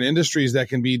various different industries that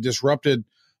can be disrupted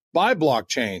by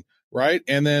blockchain, right?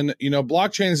 And then,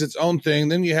 blockchain is its own thing.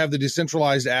 Then you have the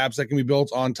decentralized apps that can be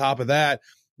built on top of that.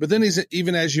 But then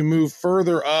even as you move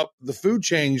further up the food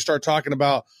chain, you start talking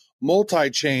about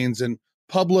multi-chains and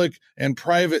public and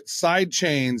private side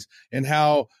chains, and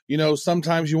how,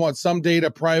 sometimes you want some data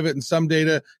private and some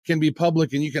data can be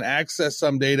public and you can access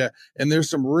some data. And there's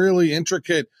some really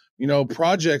intricate,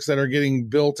 projects that are getting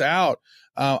built out.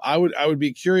 I would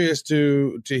be curious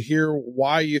to hear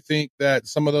why you think that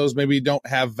some of those maybe don't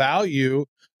have value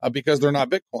because they're not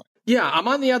Bitcoin. Yeah, I'm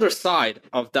on the other side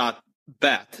of that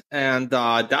bet, and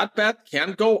that bet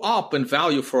can go up in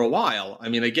value for a while. I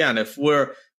mean, again, if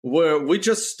we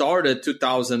just started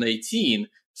 2018.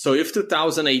 So if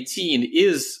 2018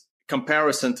 is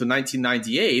comparison to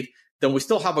 1998, then we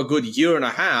still have a good year and a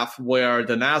half where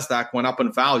the NASDAQ went up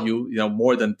in value,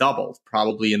 more than doubled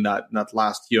probably in that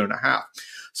last year and a half.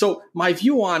 So my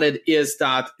view on it is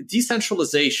that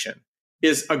decentralization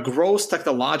is a gross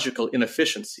technological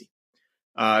inefficiency.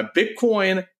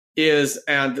 Bitcoin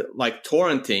and like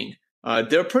torrenting,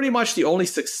 they're pretty much the only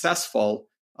successful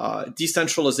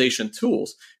decentralization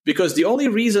tools, because the only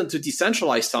reason to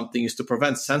decentralize something is to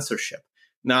prevent censorship.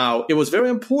 Now, it was very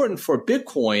important for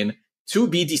Bitcoin to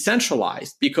be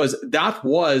decentralized because that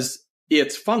was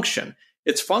its function.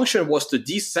 Its function was to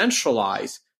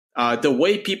decentralize the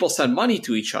way people send money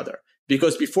to each other.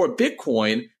 Because before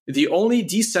Bitcoin, the only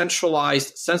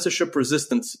decentralized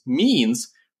censorship-resistant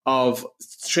means of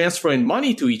transferring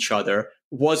money to each other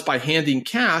was by handing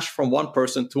cash from one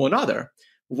person to another.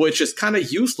 which is kind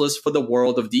of useless for the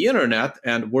world of the internet.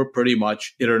 And we're pretty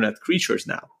much internet creatures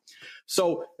now.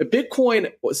 So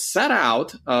Bitcoin was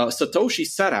Satoshi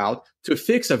set out to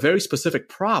fix a very specific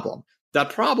problem.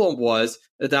 That problem was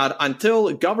that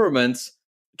until governments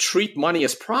treat money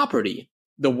as property,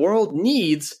 the world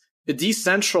needs a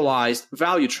decentralized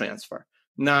value transfer.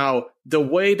 Now, the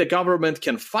way the government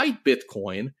can fight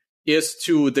Bitcoin is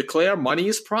to declare money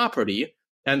as property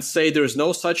and say there's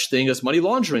no such thing as money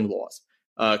laundering laws.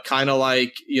 Kind of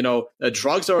like,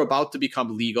 drugs are about to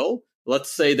become legal.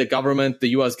 Let's say the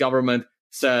U.S. government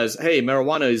says, hey,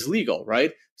 marijuana is legal,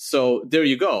 right? So there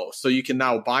you go. So you can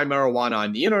now buy marijuana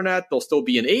on the internet. There'll still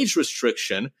be an age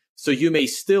restriction. So you may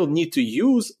still need to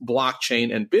use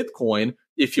blockchain and Bitcoin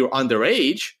if you're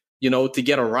underage, to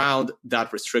get around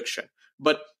that restriction.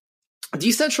 But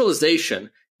decentralization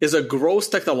is a gross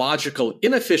technological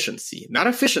inefficiency, not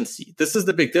efficiency. This is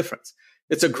the big difference.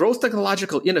 It's a gross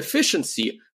technological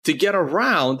inefficiency to get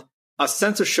around a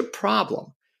censorship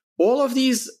problem. All of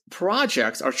these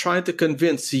projects are trying to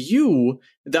convince you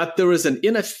that there is an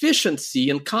inefficiency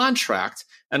in contracts,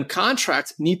 and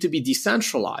contracts need to be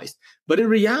decentralized. But in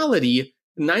reality,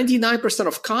 99%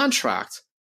 of contracts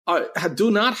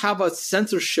do not have a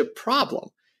censorship problem.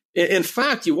 In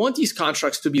fact, you want these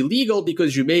contracts to be legal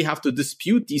because you may have to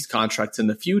dispute these contracts in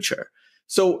the future.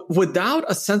 So without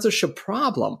a censorship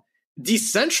problem,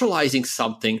 decentralizing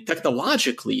something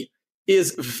technologically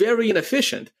is very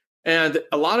inefficient. And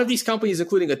a lot of these companies,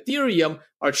 including Ethereum,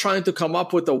 are trying to come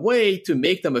up with a way to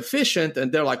make them efficient.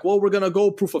 And they're like, well, we're going to go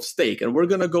proof of stake and we're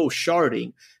going to go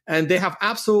sharding. And they have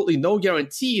absolutely no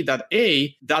guarantee that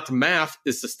A, that math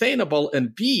is sustainable,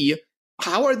 and B,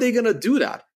 how are they going to do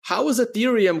that? How is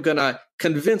Ethereum going to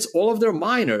convince all of their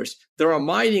miners that are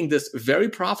mining this very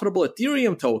profitable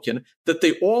Ethereum token that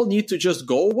they all need to just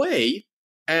go away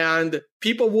and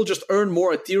people will just earn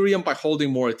more Ethereum by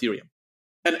holding more Ethereum?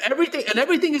 And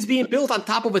everything is being built on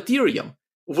top of Ethereum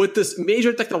with this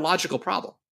major technological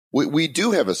problem. We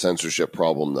do have a censorship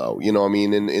problem, though.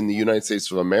 In the United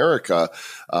States of America,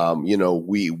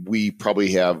 we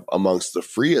probably have amongst the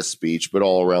freest speech, but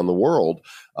all around the world,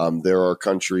 there are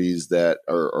countries that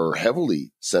are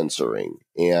heavily censoring,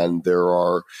 and there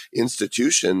are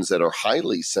institutions that are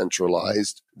highly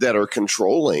centralized that are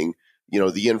controlling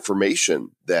the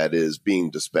information that is being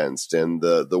dispensed and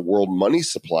the world money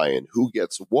supply and who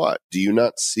gets what. Do you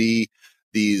not see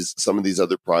some of these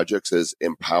other projects as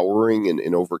empowering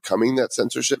and overcoming that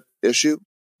censorship issue?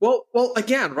 Well,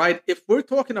 again, right? If we're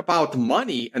talking about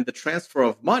money and the transfer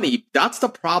of money, that's the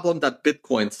problem that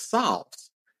Bitcoin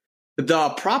solves.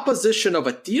 The proposition of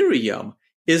Ethereum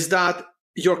is that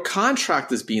your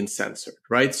contract is being censored,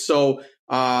 right? So,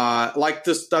 like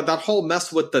that whole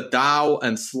mess with the DAO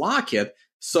and Slockit.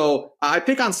 So I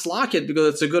pick on Slockit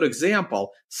because it's a good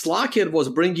example. Slockit was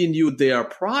bringing you their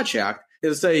project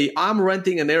and say, I'm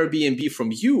renting an Airbnb from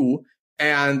you,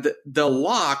 and the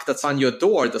lock that's on your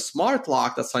door, the smart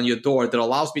lock that's on your door that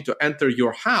allows me to enter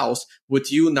your house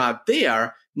with you not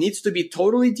there, needs to be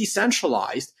totally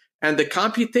decentralized. And the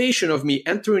computation of me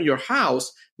entering your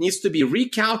house needs to be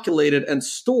recalculated and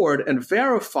stored and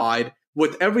verified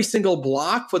with every single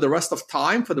block for the rest of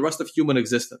time, for the rest of human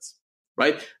existence,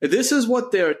 right? This is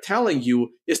what they're telling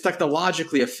you is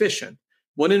technologically efficient,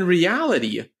 when in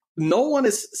reality, no one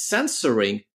is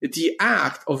censoring the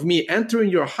act of me entering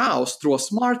your house through a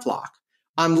smart lock,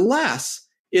 unless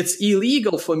it's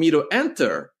illegal for me to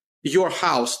enter your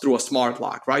house through a smart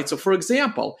lock, right? So for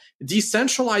example,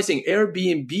 decentralizing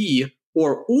Airbnb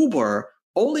or Uber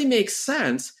only makes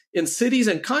sense in cities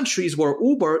and countries where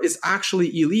Uber is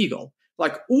actually illegal.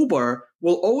 Like Uber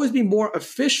will always be more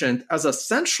efficient as a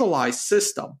centralized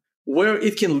system where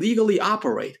it can legally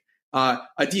operate.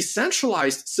 A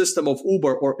decentralized system of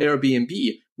Uber or Airbnb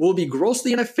will be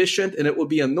grossly inefficient, and it will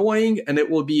be annoying, and it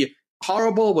will be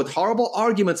horrible with horrible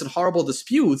arguments and horrible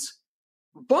disputes.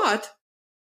 But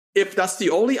if that's the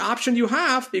only option you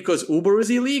have, because Uber is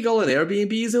illegal and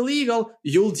Airbnb is illegal,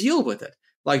 you'll deal with it.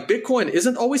 Like Bitcoin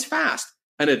isn't always fast,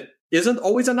 and it isn't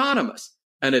always anonymous,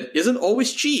 and it isn't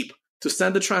always cheap to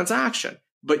send a transaction.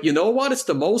 But you know what? It's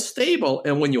the most stable.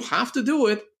 And when you have to do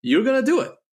it, you're going to do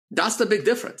it. That's the big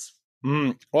difference.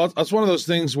 Well, that's one of those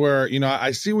things where,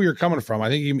 I see where you're coming from. I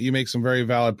think you make some very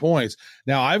valid points.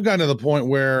 Now, I've gotten to the point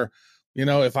where,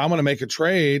 if I'm going to make a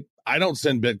trade, I don't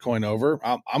send Bitcoin over.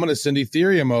 I'm going to send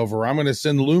Ethereum over. I'm going to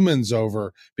send Lumens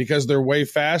over because they're way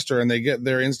faster and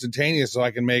they're instantaneous. So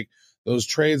I can make those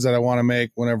trades that I want to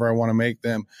make whenever I want to make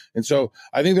them. And so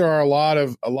I think there are a lot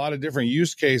of different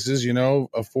use cases,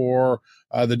 for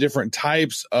the different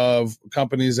types of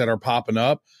companies that are popping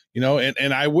up,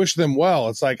 and I wish them well.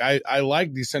 It's like, I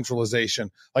like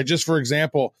decentralization. Like, just for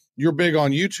example, you're big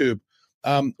on YouTube.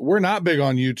 We're not big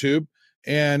on YouTube.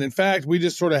 And in fact, we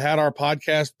just sort of had our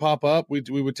podcast pop up. We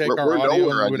would take our audio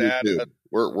and we would add.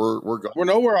 We're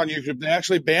nowhere on YouTube. They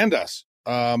actually banned us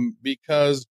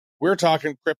because we're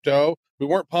talking crypto. We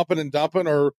weren't pumping and dumping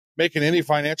or making any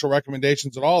financial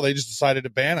recommendations at all. They just decided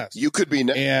to ban us. You could be.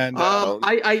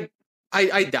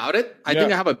 I doubt it. I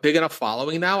think I have a big enough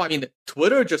following now. I mean,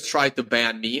 Twitter just tried to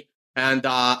ban me, and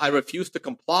I refused to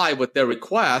comply with their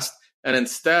request. And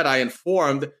instead, I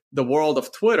informed the world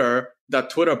of Twitter that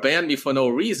Twitter banned me for no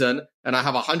reason. And I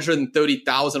have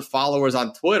 130,000 followers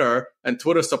on Twitter, and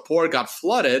Twitter support got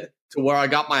flooded to where I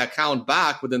got my account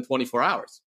back within 24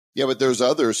 hours. Yeah, but there's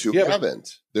others who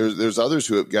haven't. There's others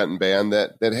who have gotten banned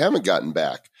that haven't gotten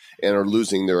back and are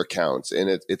losing their accounts. And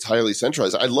it's highly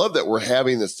centralized. I love that we're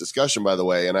having this discussion, by the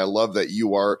way. And I love that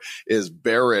you are as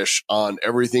bearish on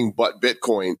everything but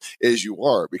Bitcoin as you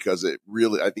are, because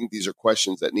I think these are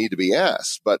questions that need to be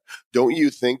asked. But don't you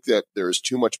think that there's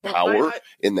too much power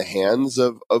in the hands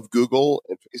of Google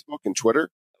and Facebook and Twitter?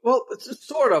 Well, it's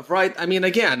sort of, right? I mean,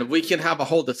 again, we can have a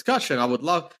whole discussion. I would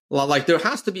love, there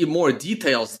has to be more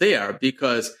details there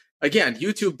because, again,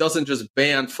 YouTube doesn't just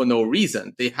ban for no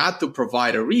reason. They had to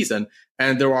provide a reason.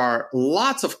 And there are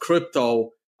lots of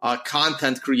crypto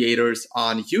content creators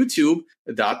on YouTube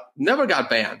that never got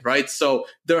banned, right? So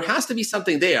there has to be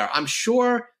something there. I'm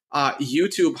sure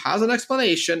YouTube has an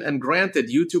explanation. And granted,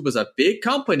 YouTube is a big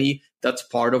company that's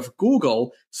part of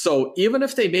Google. So even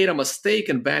if they made a mistake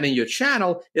in banning your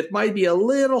channel, it might be a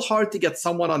little hard to get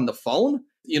someone on the phone,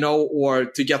 or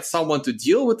to get someone to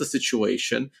deal with the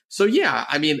situation. So yeah,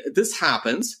 I mean, this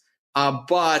happens.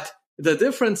 But the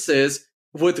difference is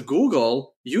with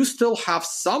Google, you still have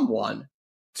someone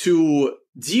to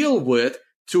deal with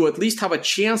to at least have a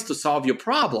chance to solve your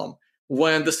problem.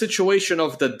 When the situation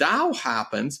of the DAO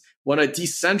happens, when a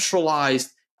decentralized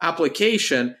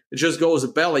application just goes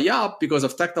belly up because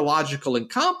of technological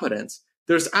incompetence,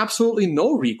 there's absolutely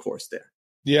no recourse there.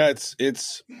 Yeah,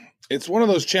 it's one of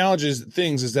those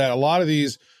things is that a lot of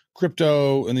these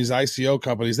crypto and these ICO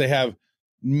companies, they have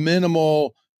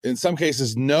minimal, in some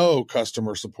cases, no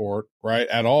customer support, right,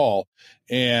 at all.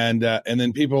 And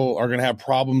then people are going to have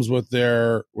problems with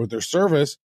their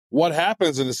service. What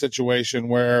happens in a situation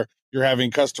where you're having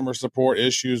customer support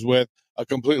issues with a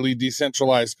completely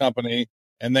decentralized company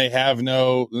and then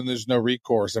there's no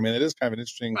recourse? I mean, it is kind of an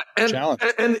interesting challenge.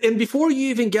 And before you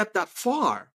even get that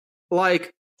far,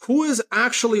 who is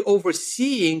actually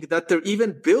overseeing that they're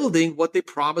even building what they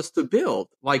promised to build?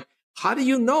 How do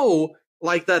you know,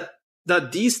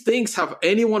 that these things have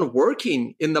anyone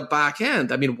working in the back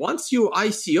end? I mean, once you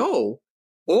ICO,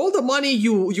 all the money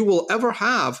you will ever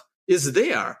have is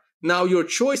there. Now, your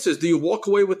choice is, do you walk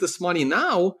away with this money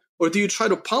now, or do you try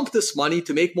to pump this money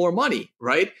to make more money,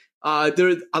 right?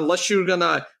 Unless you're going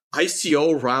to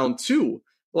ICO round 2.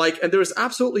 And there's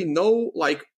absolutely no,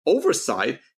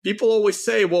 oversight. People always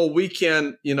say, well, we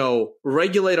can,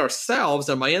 regulate ourselves.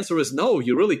 And my answer is no,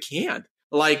 you really can't.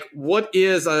 What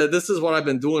is, this is what I've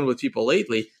been doing with people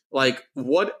lately.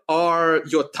 What are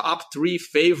your top 3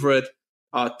 favorite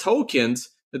tokens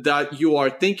that you are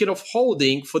thinking of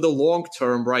holding for the long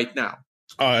term right now?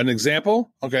 An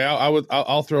example? Okay,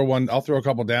 I'll throw one. I'll throw a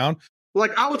couple down.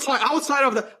 Outside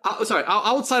of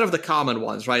the common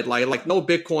ones, right? Like no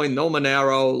Bitcoin, no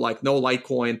Monero, no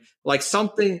Litecoin,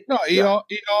 something. No,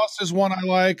 EOS is one I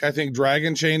like. I think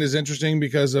Dragon Chain is interesting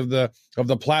because of the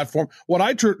platform. What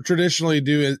I traditionally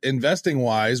do is investing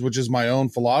wise, which is my own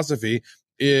philosophy,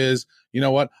 is,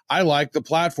 I like the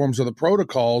platforms or the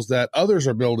protocols that others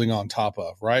are building on top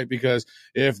of, right? Because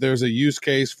if there's a use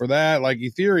case for that, like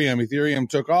Ethereum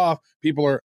took off, people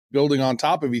are building on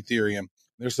top of Ethereum.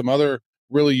 There's some other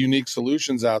really unique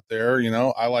solutions out there.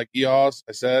 I like EOS.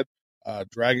 I said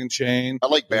Dragon Chain. I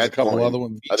like Bad a couple Coin. Other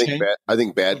ones. I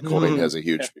think Bad Coin has a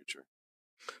huge future.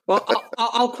 Well,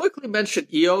 I'll quickly mention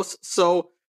EOS. So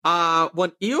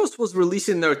when EOS was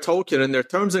releasing their token and their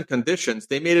terms and conditions,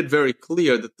 they made it very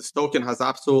clear that this token has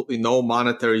absolutely no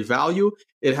monetary value.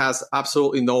 It has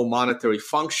absolutely no monetary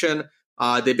function.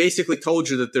 They basically told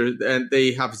you that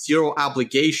they have zero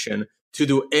obligation to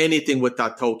do anything with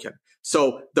that token.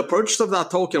 So the purchase of that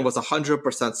token was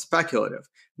 100% speculative.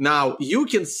 Now, you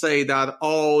can say that,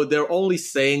 they're only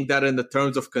saying that in the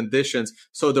terms of conditions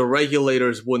so the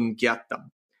regulators wouldn't get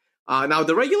them. Now,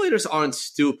 the regulators aren't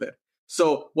stupid.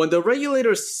 So when the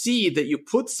regulators see that you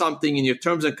put something in your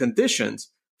terms and conditions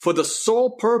for the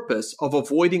sole purpose of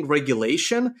avoiding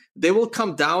regulation, they will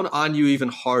come down on you even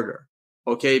harder.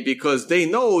 Okay, because they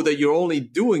know that you're only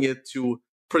doing it to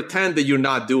pretend that you're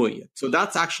not doing it. So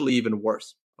that's actually even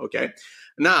worse. Okay.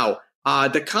 Now,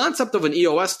 the concept of an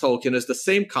EOS token is the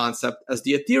same concept as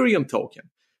the Ethereum token.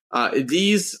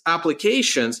 These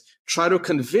applications try to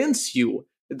convince you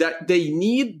that they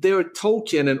need their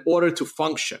token in order to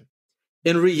function.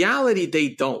 In reality, they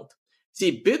don't.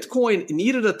 See, Bitcoin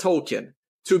needed a token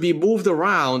to be moved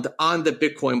around on the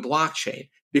Bitcoin blockchain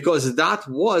because that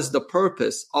was the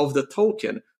purpose of the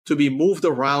token, to be moved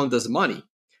around as money.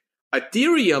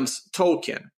 Ethereum's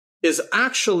token is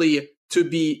actually to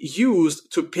be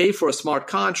used to pay for a smart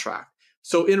contract.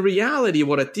 So in reality,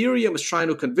 what Ethereum is trying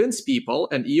to convince people,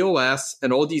 and EOS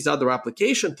and all these other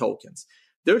application tokens,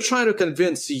 they're trying to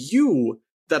convince you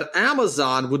that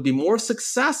Amazon would be more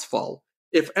successful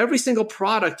if every single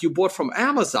product you bought from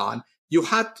Amazon,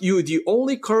 the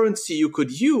only currency you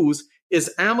could use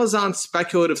is Amazon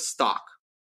speculative stock.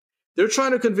 They're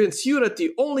trying to convince you that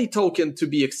the only token to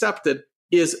be accepted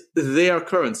is their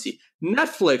currency.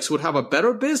 Netflix would have a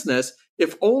better business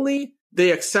if only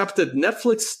they accepted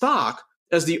Netflix stock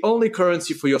as the only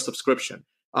currency for your subscription.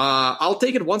 I'll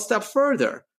take it one step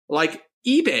further, like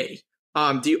eBay.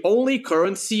 The only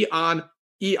currency on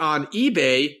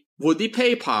eBay would be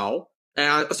PayPal.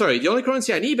 The only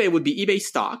currency on eBay would be eBay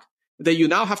stock that you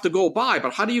now have to go buy.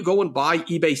 But how do you go and buy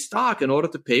eBay stock in order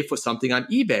to pay for something on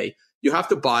eBay? You have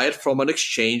to buy it from an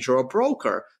exchange or a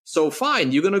broker. So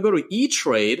fine, you're going to go to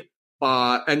E-Trade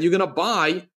and you're going to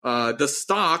buy the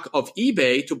stock of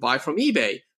eBay to buy from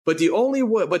eBay. But the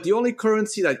only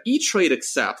currency that E-Trade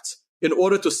accepts in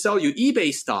order to sell you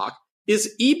eBay stock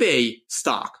is eBay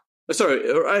stock. So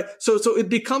it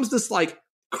becomes this like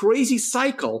crazy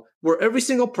cycle where every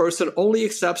single person only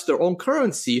accepts their own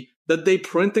currency that they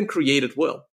print and create at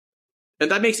will.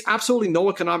 And that makes absolutely no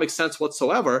economic sense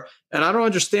whatsoever. And I don't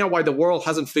understand why the world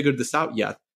hasn't figured this out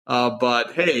yet.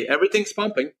 But hey, everything's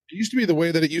pumping. It used to be the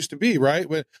way that it used to be, right?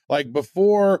 When, like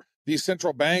before these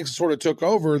central banks sort of took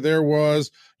over, there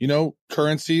was,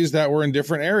 currencies that were in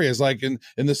different areas. Like in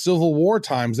the Civil War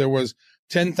times, there was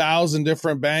 10,000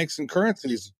 different banks and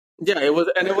currencies. Yeah, it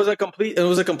was a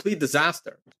complete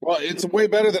disaster. Well, it's way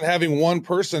better than having one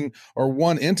person or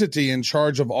one entity in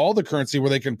charge of all the currency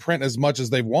where they can print as much as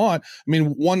they want. I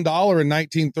mean, $1 in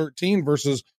 1913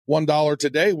 versus $1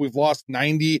 today, we've lost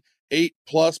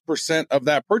 98+% of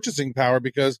that purchasing power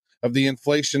because of the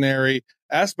inflationary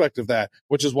aspect of that,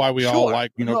 which is why we all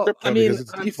like, crypto, because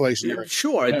it's deflationary.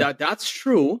 Sure, yeah. That's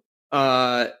true.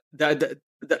 While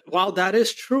that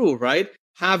is true, right?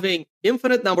 Having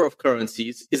infinite number of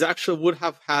currencies would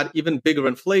have had even bigger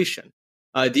inflation.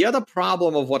 The other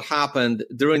problem of what happened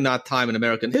during that time in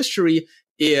American history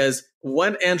is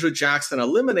when Andrew Jackson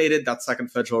eliminated that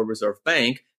second Federal Reserve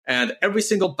Bank and every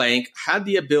single bank had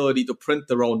the ability to print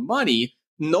their own money,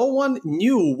 no one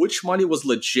knew which money was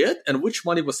legit and which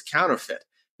money was counterfeit.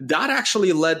 That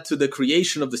actually led to the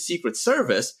creation of the Secret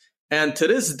Service. And to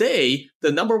this day,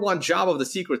 the number one job of the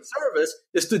Secret Service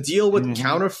is to deal with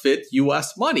counterfeit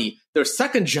U.S. money. Their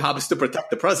second job is to protect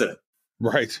the president.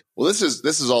 Right. Well, this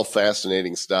is all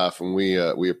fascinating stuff, and we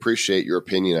appreciate your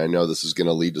opinion. I know this is going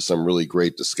to lead to some really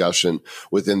great discussion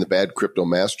within the Bad Crypto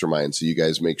Mastermind. So you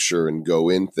guys make sure and go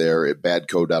in there at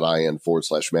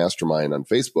badco.in/mastermind on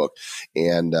Facebook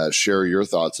and share your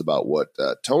thoughts about what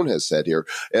Tone has said here.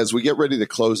 As we get ready to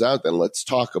close out, then let's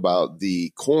talk about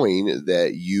the coin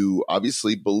that you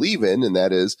obviously believe in, and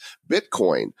that is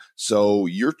Bitcoin. So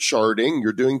you're charting,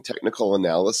 you're doing technical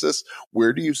analysis.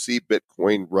 Where do you see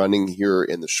Bitcoin running here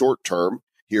in the short term,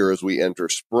 here as we enter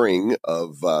spring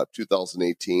of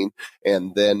 2018,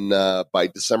 and then by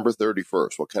December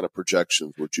 31st, what kind of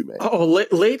projections would you make?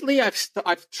 Lately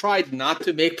I've tried not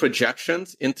to make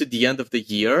projections into the end of the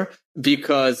year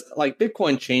because like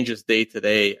Bitcoin changes day to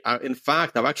day. In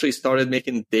fact, I've actually started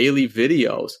making daily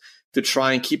videos to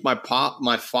try and keep my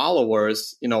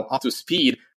followers, up to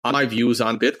speed on my views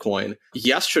on Bitcoin.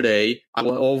 Yesterday,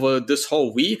 over this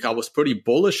whole week, I was pretty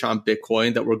bullish on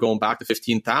Bitcoin that we're going back to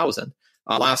 15,000.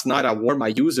 Last night, I warned my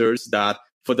users that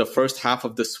for the first half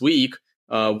of this week,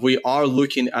 we are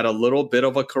looking at a little bit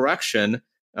of a correction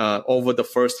over the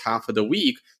first half of the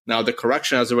week. Now, the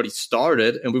correction has already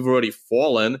started, and we've already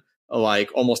fallen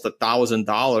like almost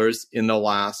 $1,000 in the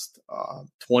last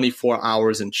 24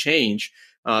 hours and change.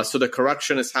 So the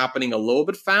correction is happening a little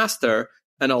bit faster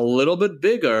and a little bit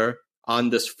bigger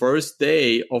on this first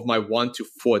day of my 1 to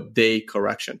 4 day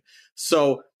correction.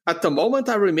 So at the moment,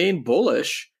 I remain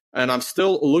bullish, and I'm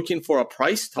still looking for a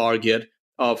price target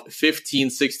of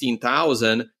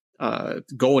 16,000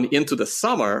 going into the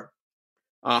summer.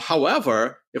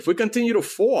 However, if we continue to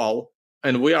fall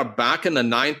and we are back in the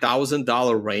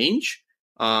 $9,000 range,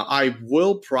 I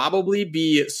will probably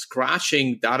be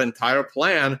scratching that entire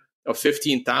plan of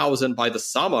 15,000 by the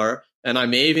summer. And I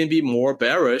may even be more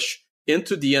bearish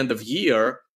into the end of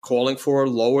year, calling for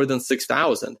lower than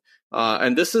 6,000.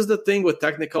 And this is the thing with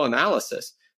technical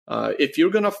analysis. If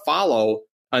you're going to follow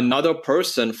another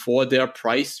person for their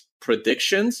price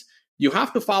predictions, you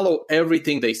have to follow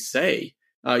everything they say.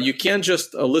 You can't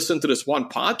just listen to this one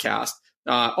podcast.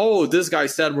 This guy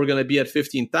said we're going to be at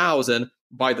 15,000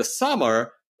 by the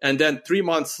summer, and then 3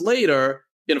 months later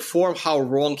inform how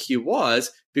wrong he was,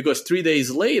 because 3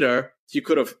 days later he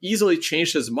could have easily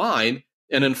changed his mind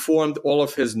and informed all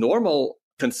of his normal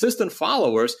consistent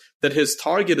followers that his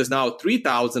target is now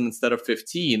 3,000 instead of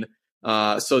 15.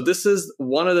 So this is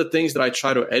one of the things that I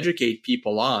try to educate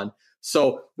people on.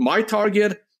 So my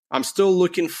target, I'm still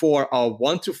looking for a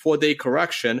 1 to 4 day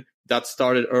correction that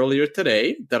started earlier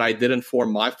today that I did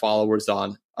inform my followers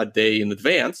on a day in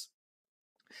advance.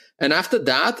 And after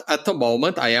that, at the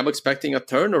moment, I am expecting a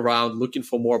turnaround, looking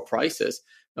for more prices.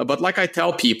 But like I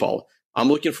tell people, I'm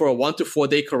looking for a 1 to 4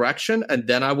 day correction, and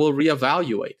then I will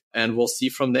reevaluate and we'll see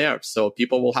from there. So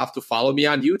people will have to follow me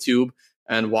on YouTube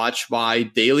and watch my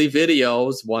daily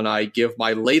videos when I give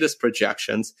my latest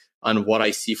projections on what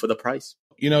I see for the price.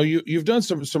 You know, you've done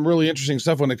some really interesting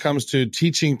stuff when it comes to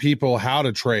teaching people how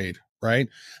to trade, right?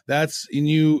 That's and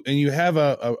you have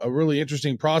a really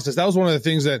interesting process. That was one of the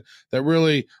things that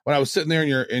really, when I was sitting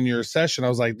there in your session, I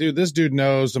was like, dude, this dude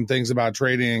knows some things about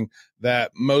trading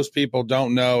that most people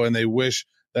don't know and they wish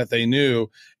that they knew.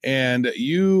 And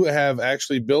you have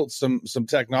actually built some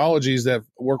technologies that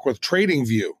work with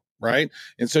TradingView, right?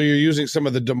 And so you're using some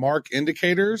of the DeMark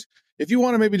indicators. If you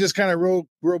want to maybe just kind of real,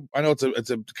 I know it's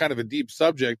a kind of a deep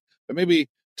subject, but maybe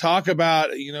talk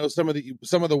about, you know, some of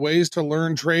the ways to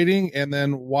learn trading, and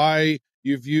then why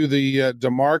you view the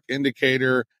DeMark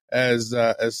indicator as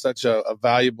such a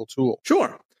valuable tool.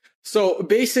 Sure. So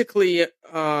basically,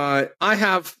 when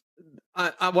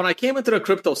I came into the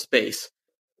crypto space,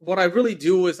 what I really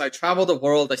do is I travel the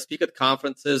world, I speak at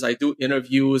conferences, I do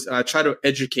interviews, and I try to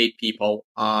educate people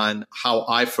on how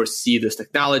I foresee this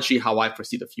technology, how I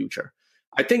foresee the future.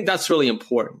 I think that's really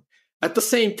important. At the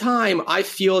same time, I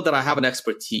feel that I have an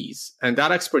expertise, and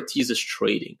that expertise is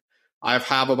trading. I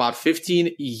have about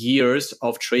 15 years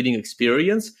of trading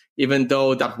experience, even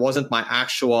though that's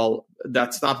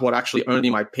not what actually earned me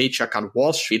my paycheck on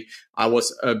Wall Street. I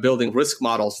was building risk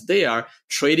models there.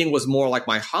 Trading was more like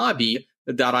my hobby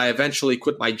that I eventually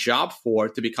quit my job for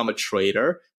to become a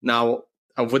trader. Now,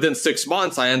 within 6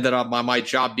 months, I ended up, my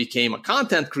job became a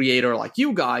content creator like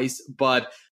you guys,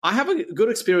 but I have a good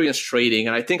experience trading,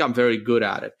 and I think I'm very good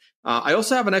at it. I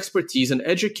also have an expertise in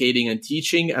educating and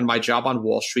teaching, and my job on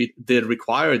Wall Street did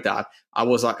require that. I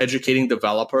was educating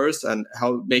developers and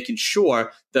making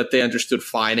sure that they understood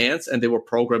finance and they were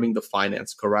programming the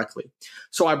finance correctly.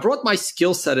 So I brought my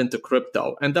skill set into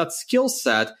crypto, and that skill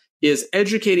set is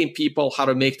educating people how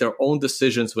to make their own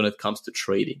decisions when it comes to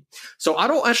trading. So I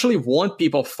don't actually want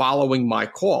people following my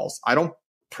calls. I don't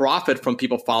profit from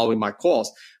people following my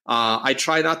calls. I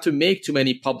try not to make too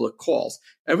many public calls.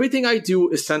 Everything I do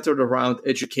is centered around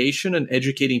education and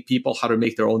educating people how to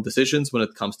make their own decisions when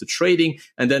it comes to trading,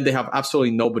 and then they have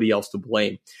absolutely nobody else to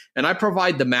blame. And I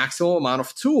provide the maximum amount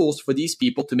of tools for these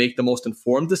people to make the most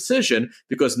informed decision,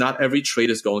 because not every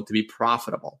trade is going to be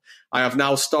profitable. I have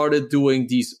now started doing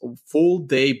these full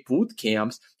day boot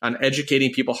camps on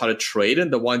educating people how to trade,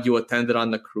 and the one you attended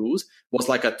on the cruise was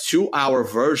like a 2-hour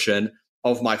version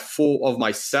of my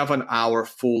 7-hour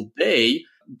full day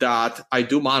that I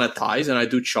do monetize, and I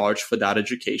do charge for that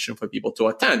education for people to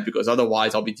attend, because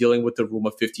otherwise I'll be dealing with a room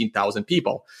of 15,000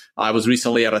 people. I was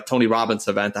recently at a Tony Robbins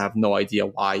event. I have no idea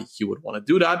why he would want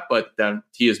to do that, but then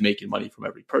he is making money from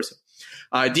every person.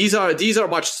 These are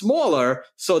much smaller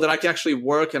so that I can actually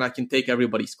work and I can take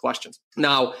everybody's questions.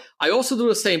 Now, I also do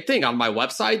the same thing on my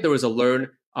website. There is a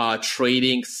learn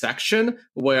trading section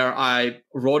where I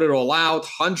wrote it all out,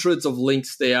 hundreds of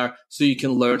links there, so you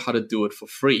can learn how to do it for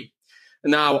free.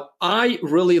 Now, I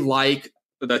really like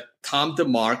the Tom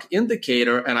DeMark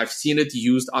indicator, and I've seen it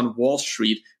used on Wall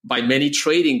Street by many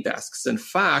trading desks. In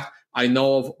fact, I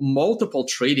know of multiple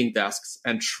trading desks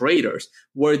and traders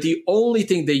where the only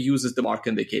thing they use is DeMark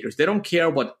indicators. They don't care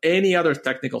what any other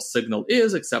technical signal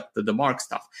is except the DeMark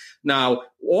stuff. Now,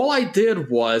 all I did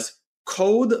was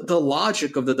code the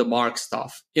logic of the DeMark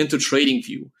stuff into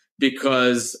TradingView,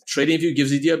 because TradingView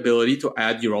gives you the ability to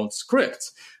add your own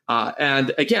scripts.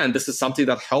 And again, this is something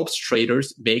that helps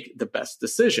traders make the best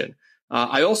decision.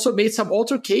 I also made some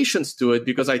alterations to it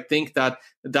because I think that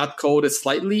that code is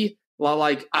slightly Well,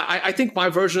 like I think my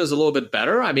version is a little bit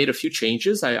better. I made a few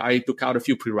changes. I took out a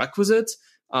few prerequisites.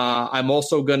 I'm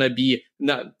also gonna be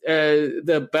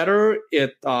the better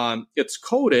it's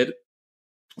coded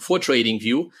for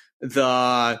TradingView.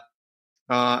 And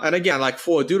again, like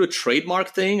due to trademark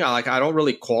thing, I don't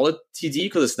really call it TD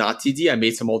because it's not TD. I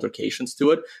made some alterations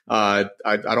to it. I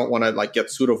don't want to like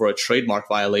get sued over a trademark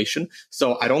violation,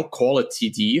 so I don't call it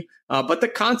TD. But the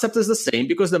concept is the same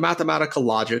because the mathematical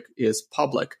logic is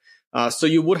public. So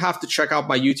you would have to check out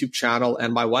my YouTube channel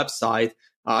and my website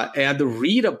and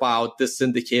read about this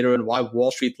indicator and why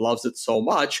Wall Street loves it so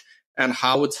much and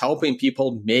how it's helping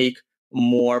people make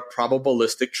more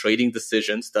probabilistic trading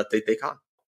decisions that they take on.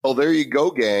 Well, there you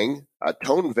go, gang.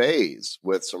 Tone Vays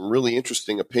with some really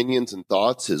interesting opinions and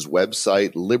thoughts. His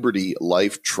website,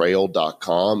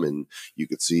 libertylifetrail.com. And you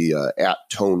could see at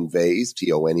Tone Vays,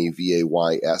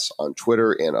 TONEVAYS on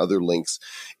Twitter, and other links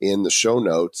in the show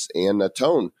notes. And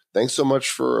Tone, thanks so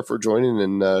much for joining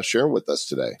and sharing with us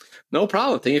today. No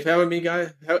problem. Thank you for having me,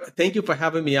 guys. Thank you for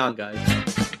having me on, guys.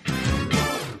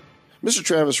 Mr.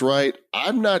 Travis Wright,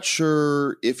 I'm not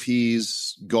sure if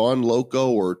he's gone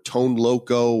loco or toned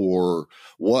loco or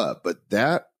what, but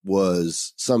that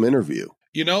was some interview.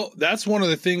 You know, that's one of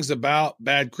the things about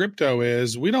bad crypto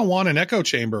is we don't want an echo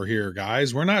chamber here,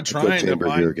 guys. We're not trying to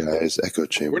find here, guys. Echo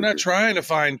chamber. We're not trying to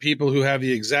find people who have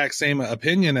the exact same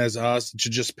opinion as us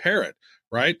to just parrot,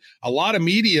 right? A lot of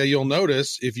media, you'll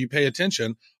notice if you pay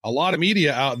attention, a lot of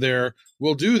media out there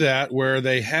will do that where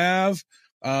they have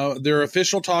their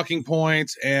official talking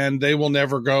points, and they will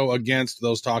never go against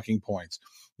those talking points.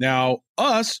 Now,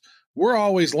 we're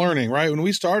always learning, right? When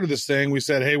we started this thing, we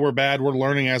said, hey, we're bad. We're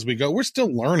learning as we go. We're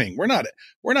still learning. We're not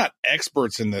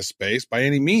experts in this space by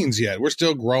any means yet. We're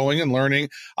still growing and learning.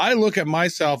 I look at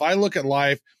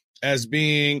life as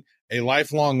being a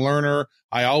lifelong learner.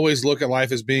 I always look at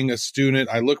life as being a student.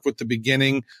 I look at the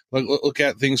beginning, look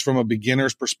at things from a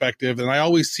beginner's perspective, and I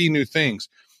always see new things.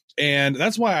 And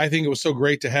that's why I think it was so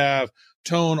great to have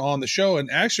Tone on the show.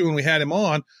 And actually, when we had him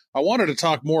on, I wanted to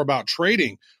talk more about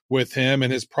trading with him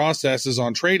and his processes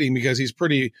on trading, because he's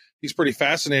pretty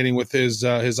fascinating with his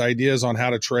ideas on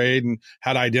how to trade and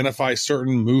how to identify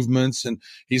certain movements. And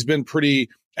he's been pretty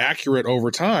accurate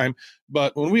over time.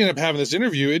 But when we ended up having this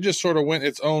interview, it just sort of went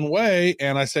its own way.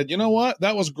 And I said, you know what?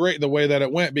 That was great the way that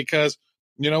it went, because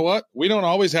you know what? We don't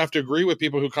always have to agree with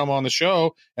people who come on the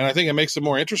show. And I think it makes it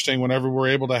more interesting whenever we're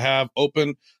able to have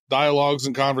open dialogues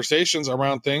and conversations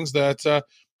around things that,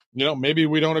 maybe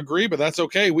we don't agree, but that's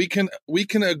okay. We can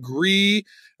agree.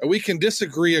 We can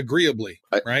disagree agreeably,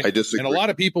 right? I disagree. And a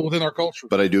lot of people within our culture.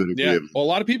 But I do agree. Yeah, well, a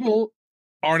lot of people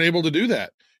aren't able to do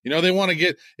that. They want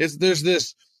to there's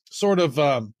this sort of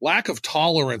lack of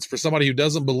tolerance for somebody who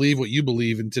doesn't believe what you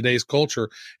believe in today's culture.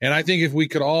 And I think if we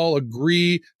could all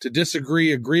agree to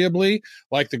disagree agreeably,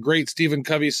 like the great Stephen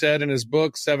Covey said in his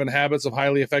book, 7 Habits of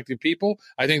Highly Effective People,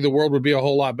 I think the world would be a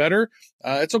whole lot better.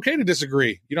 It's okay to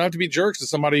disagree. You don't have to be jerks to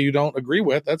somebody you don't agree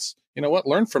with. That's,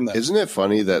 learn from them. Isn't it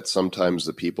funny that sometimes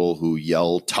the people who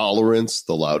yell tolerance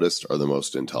the loudest are the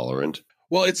most intolerant?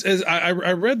 Well,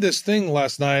 I read this thing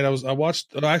last night. I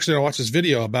watched this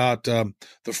video about the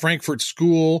Frankfurt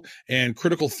School and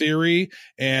critical theory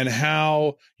and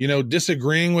how,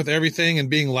 disagreeing with everything and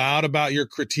being loud about your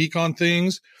critique on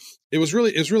things. It's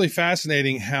really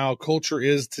fascinating how culture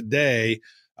is today.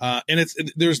 And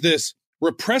there's this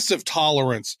repressive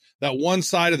tolerance that one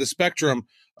side of the spectrum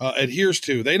adheres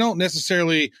to. They don't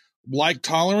necessarily like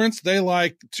tolerance. They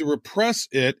like to repress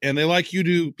it, and they like you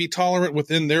to be tolerant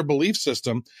within their belief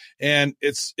system. And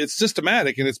it's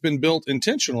systematic, and it's been built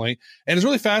intentionally. And it's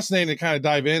really fascinating to kind of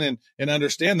dive in and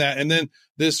understand that. And then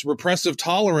this repressive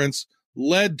tolerance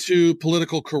led to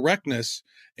political correctness.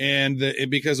 And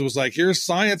because it was like, here's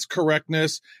science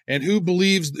correctness, and who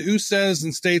says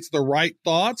and states the right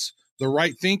thoughts, the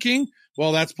right thinking.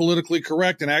 Well, that's politically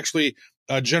correct. And actually,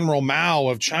 General Mao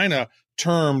of China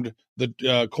coined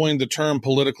the term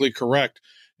politically correct.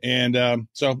 And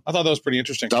so I thought that was pretty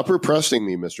interesting. Stop repressing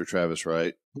me, Mr. Travis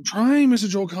Wright. I'm trying, Mr.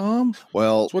 Joel Comm.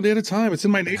 Well, it's one day at a time. It's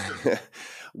in my nature.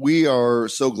 We are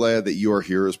so glad that you are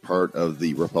here as part of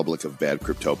the Republic of Bad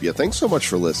Cryptopia. Thanks so much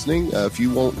for listening. If you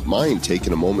won't mind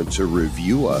taking a moment to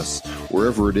review us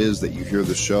wherever it is that you hear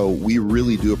the show, we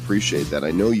really do appreciate that.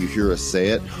 I know you hear us say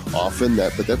it often,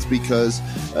 but that's because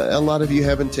a lot of you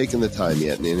haven't taken the time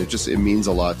yet, and it means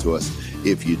a lot to us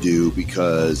if you do,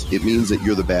 because it means that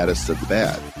you're the baddest of the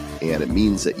bad, and it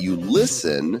means that you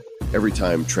listen every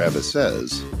time Travis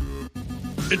says,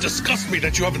 "It disgusts me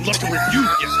that you haven't left a review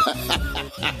yet.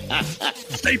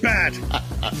 Stay bad."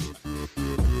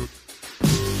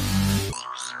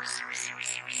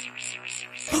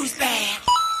 Who's bad?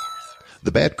 The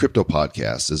The Bad Crypto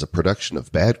Podcast is a production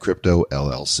of Bad Crypto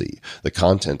LLC. The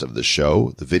content of the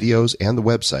show, the videos, and the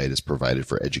website is provided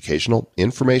for educational,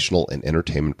 informational, and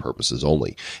entertainment purposes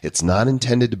only. It's not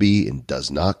intended to be and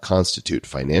does not constitute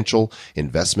financial,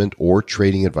 investment, or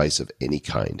trading advice of any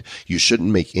kind. You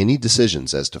shouldn't make any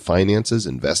decisions as to finances,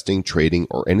 investing, trading,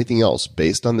 or anything else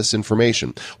based on this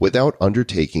information without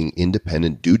undertaking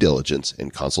independent due diligence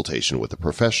and consultation with a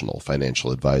professional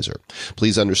financial advisor.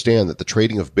 Please understand that the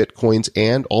trading of Bitcoins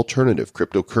and alternative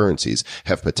cryptocurrencies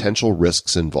have potential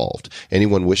risks involved.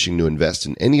 Anyone wishing to invest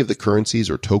in any of the currencies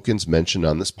or tokens mentioned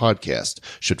on this podcast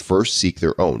should first seek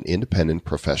their own independent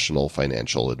professional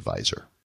financial advisor.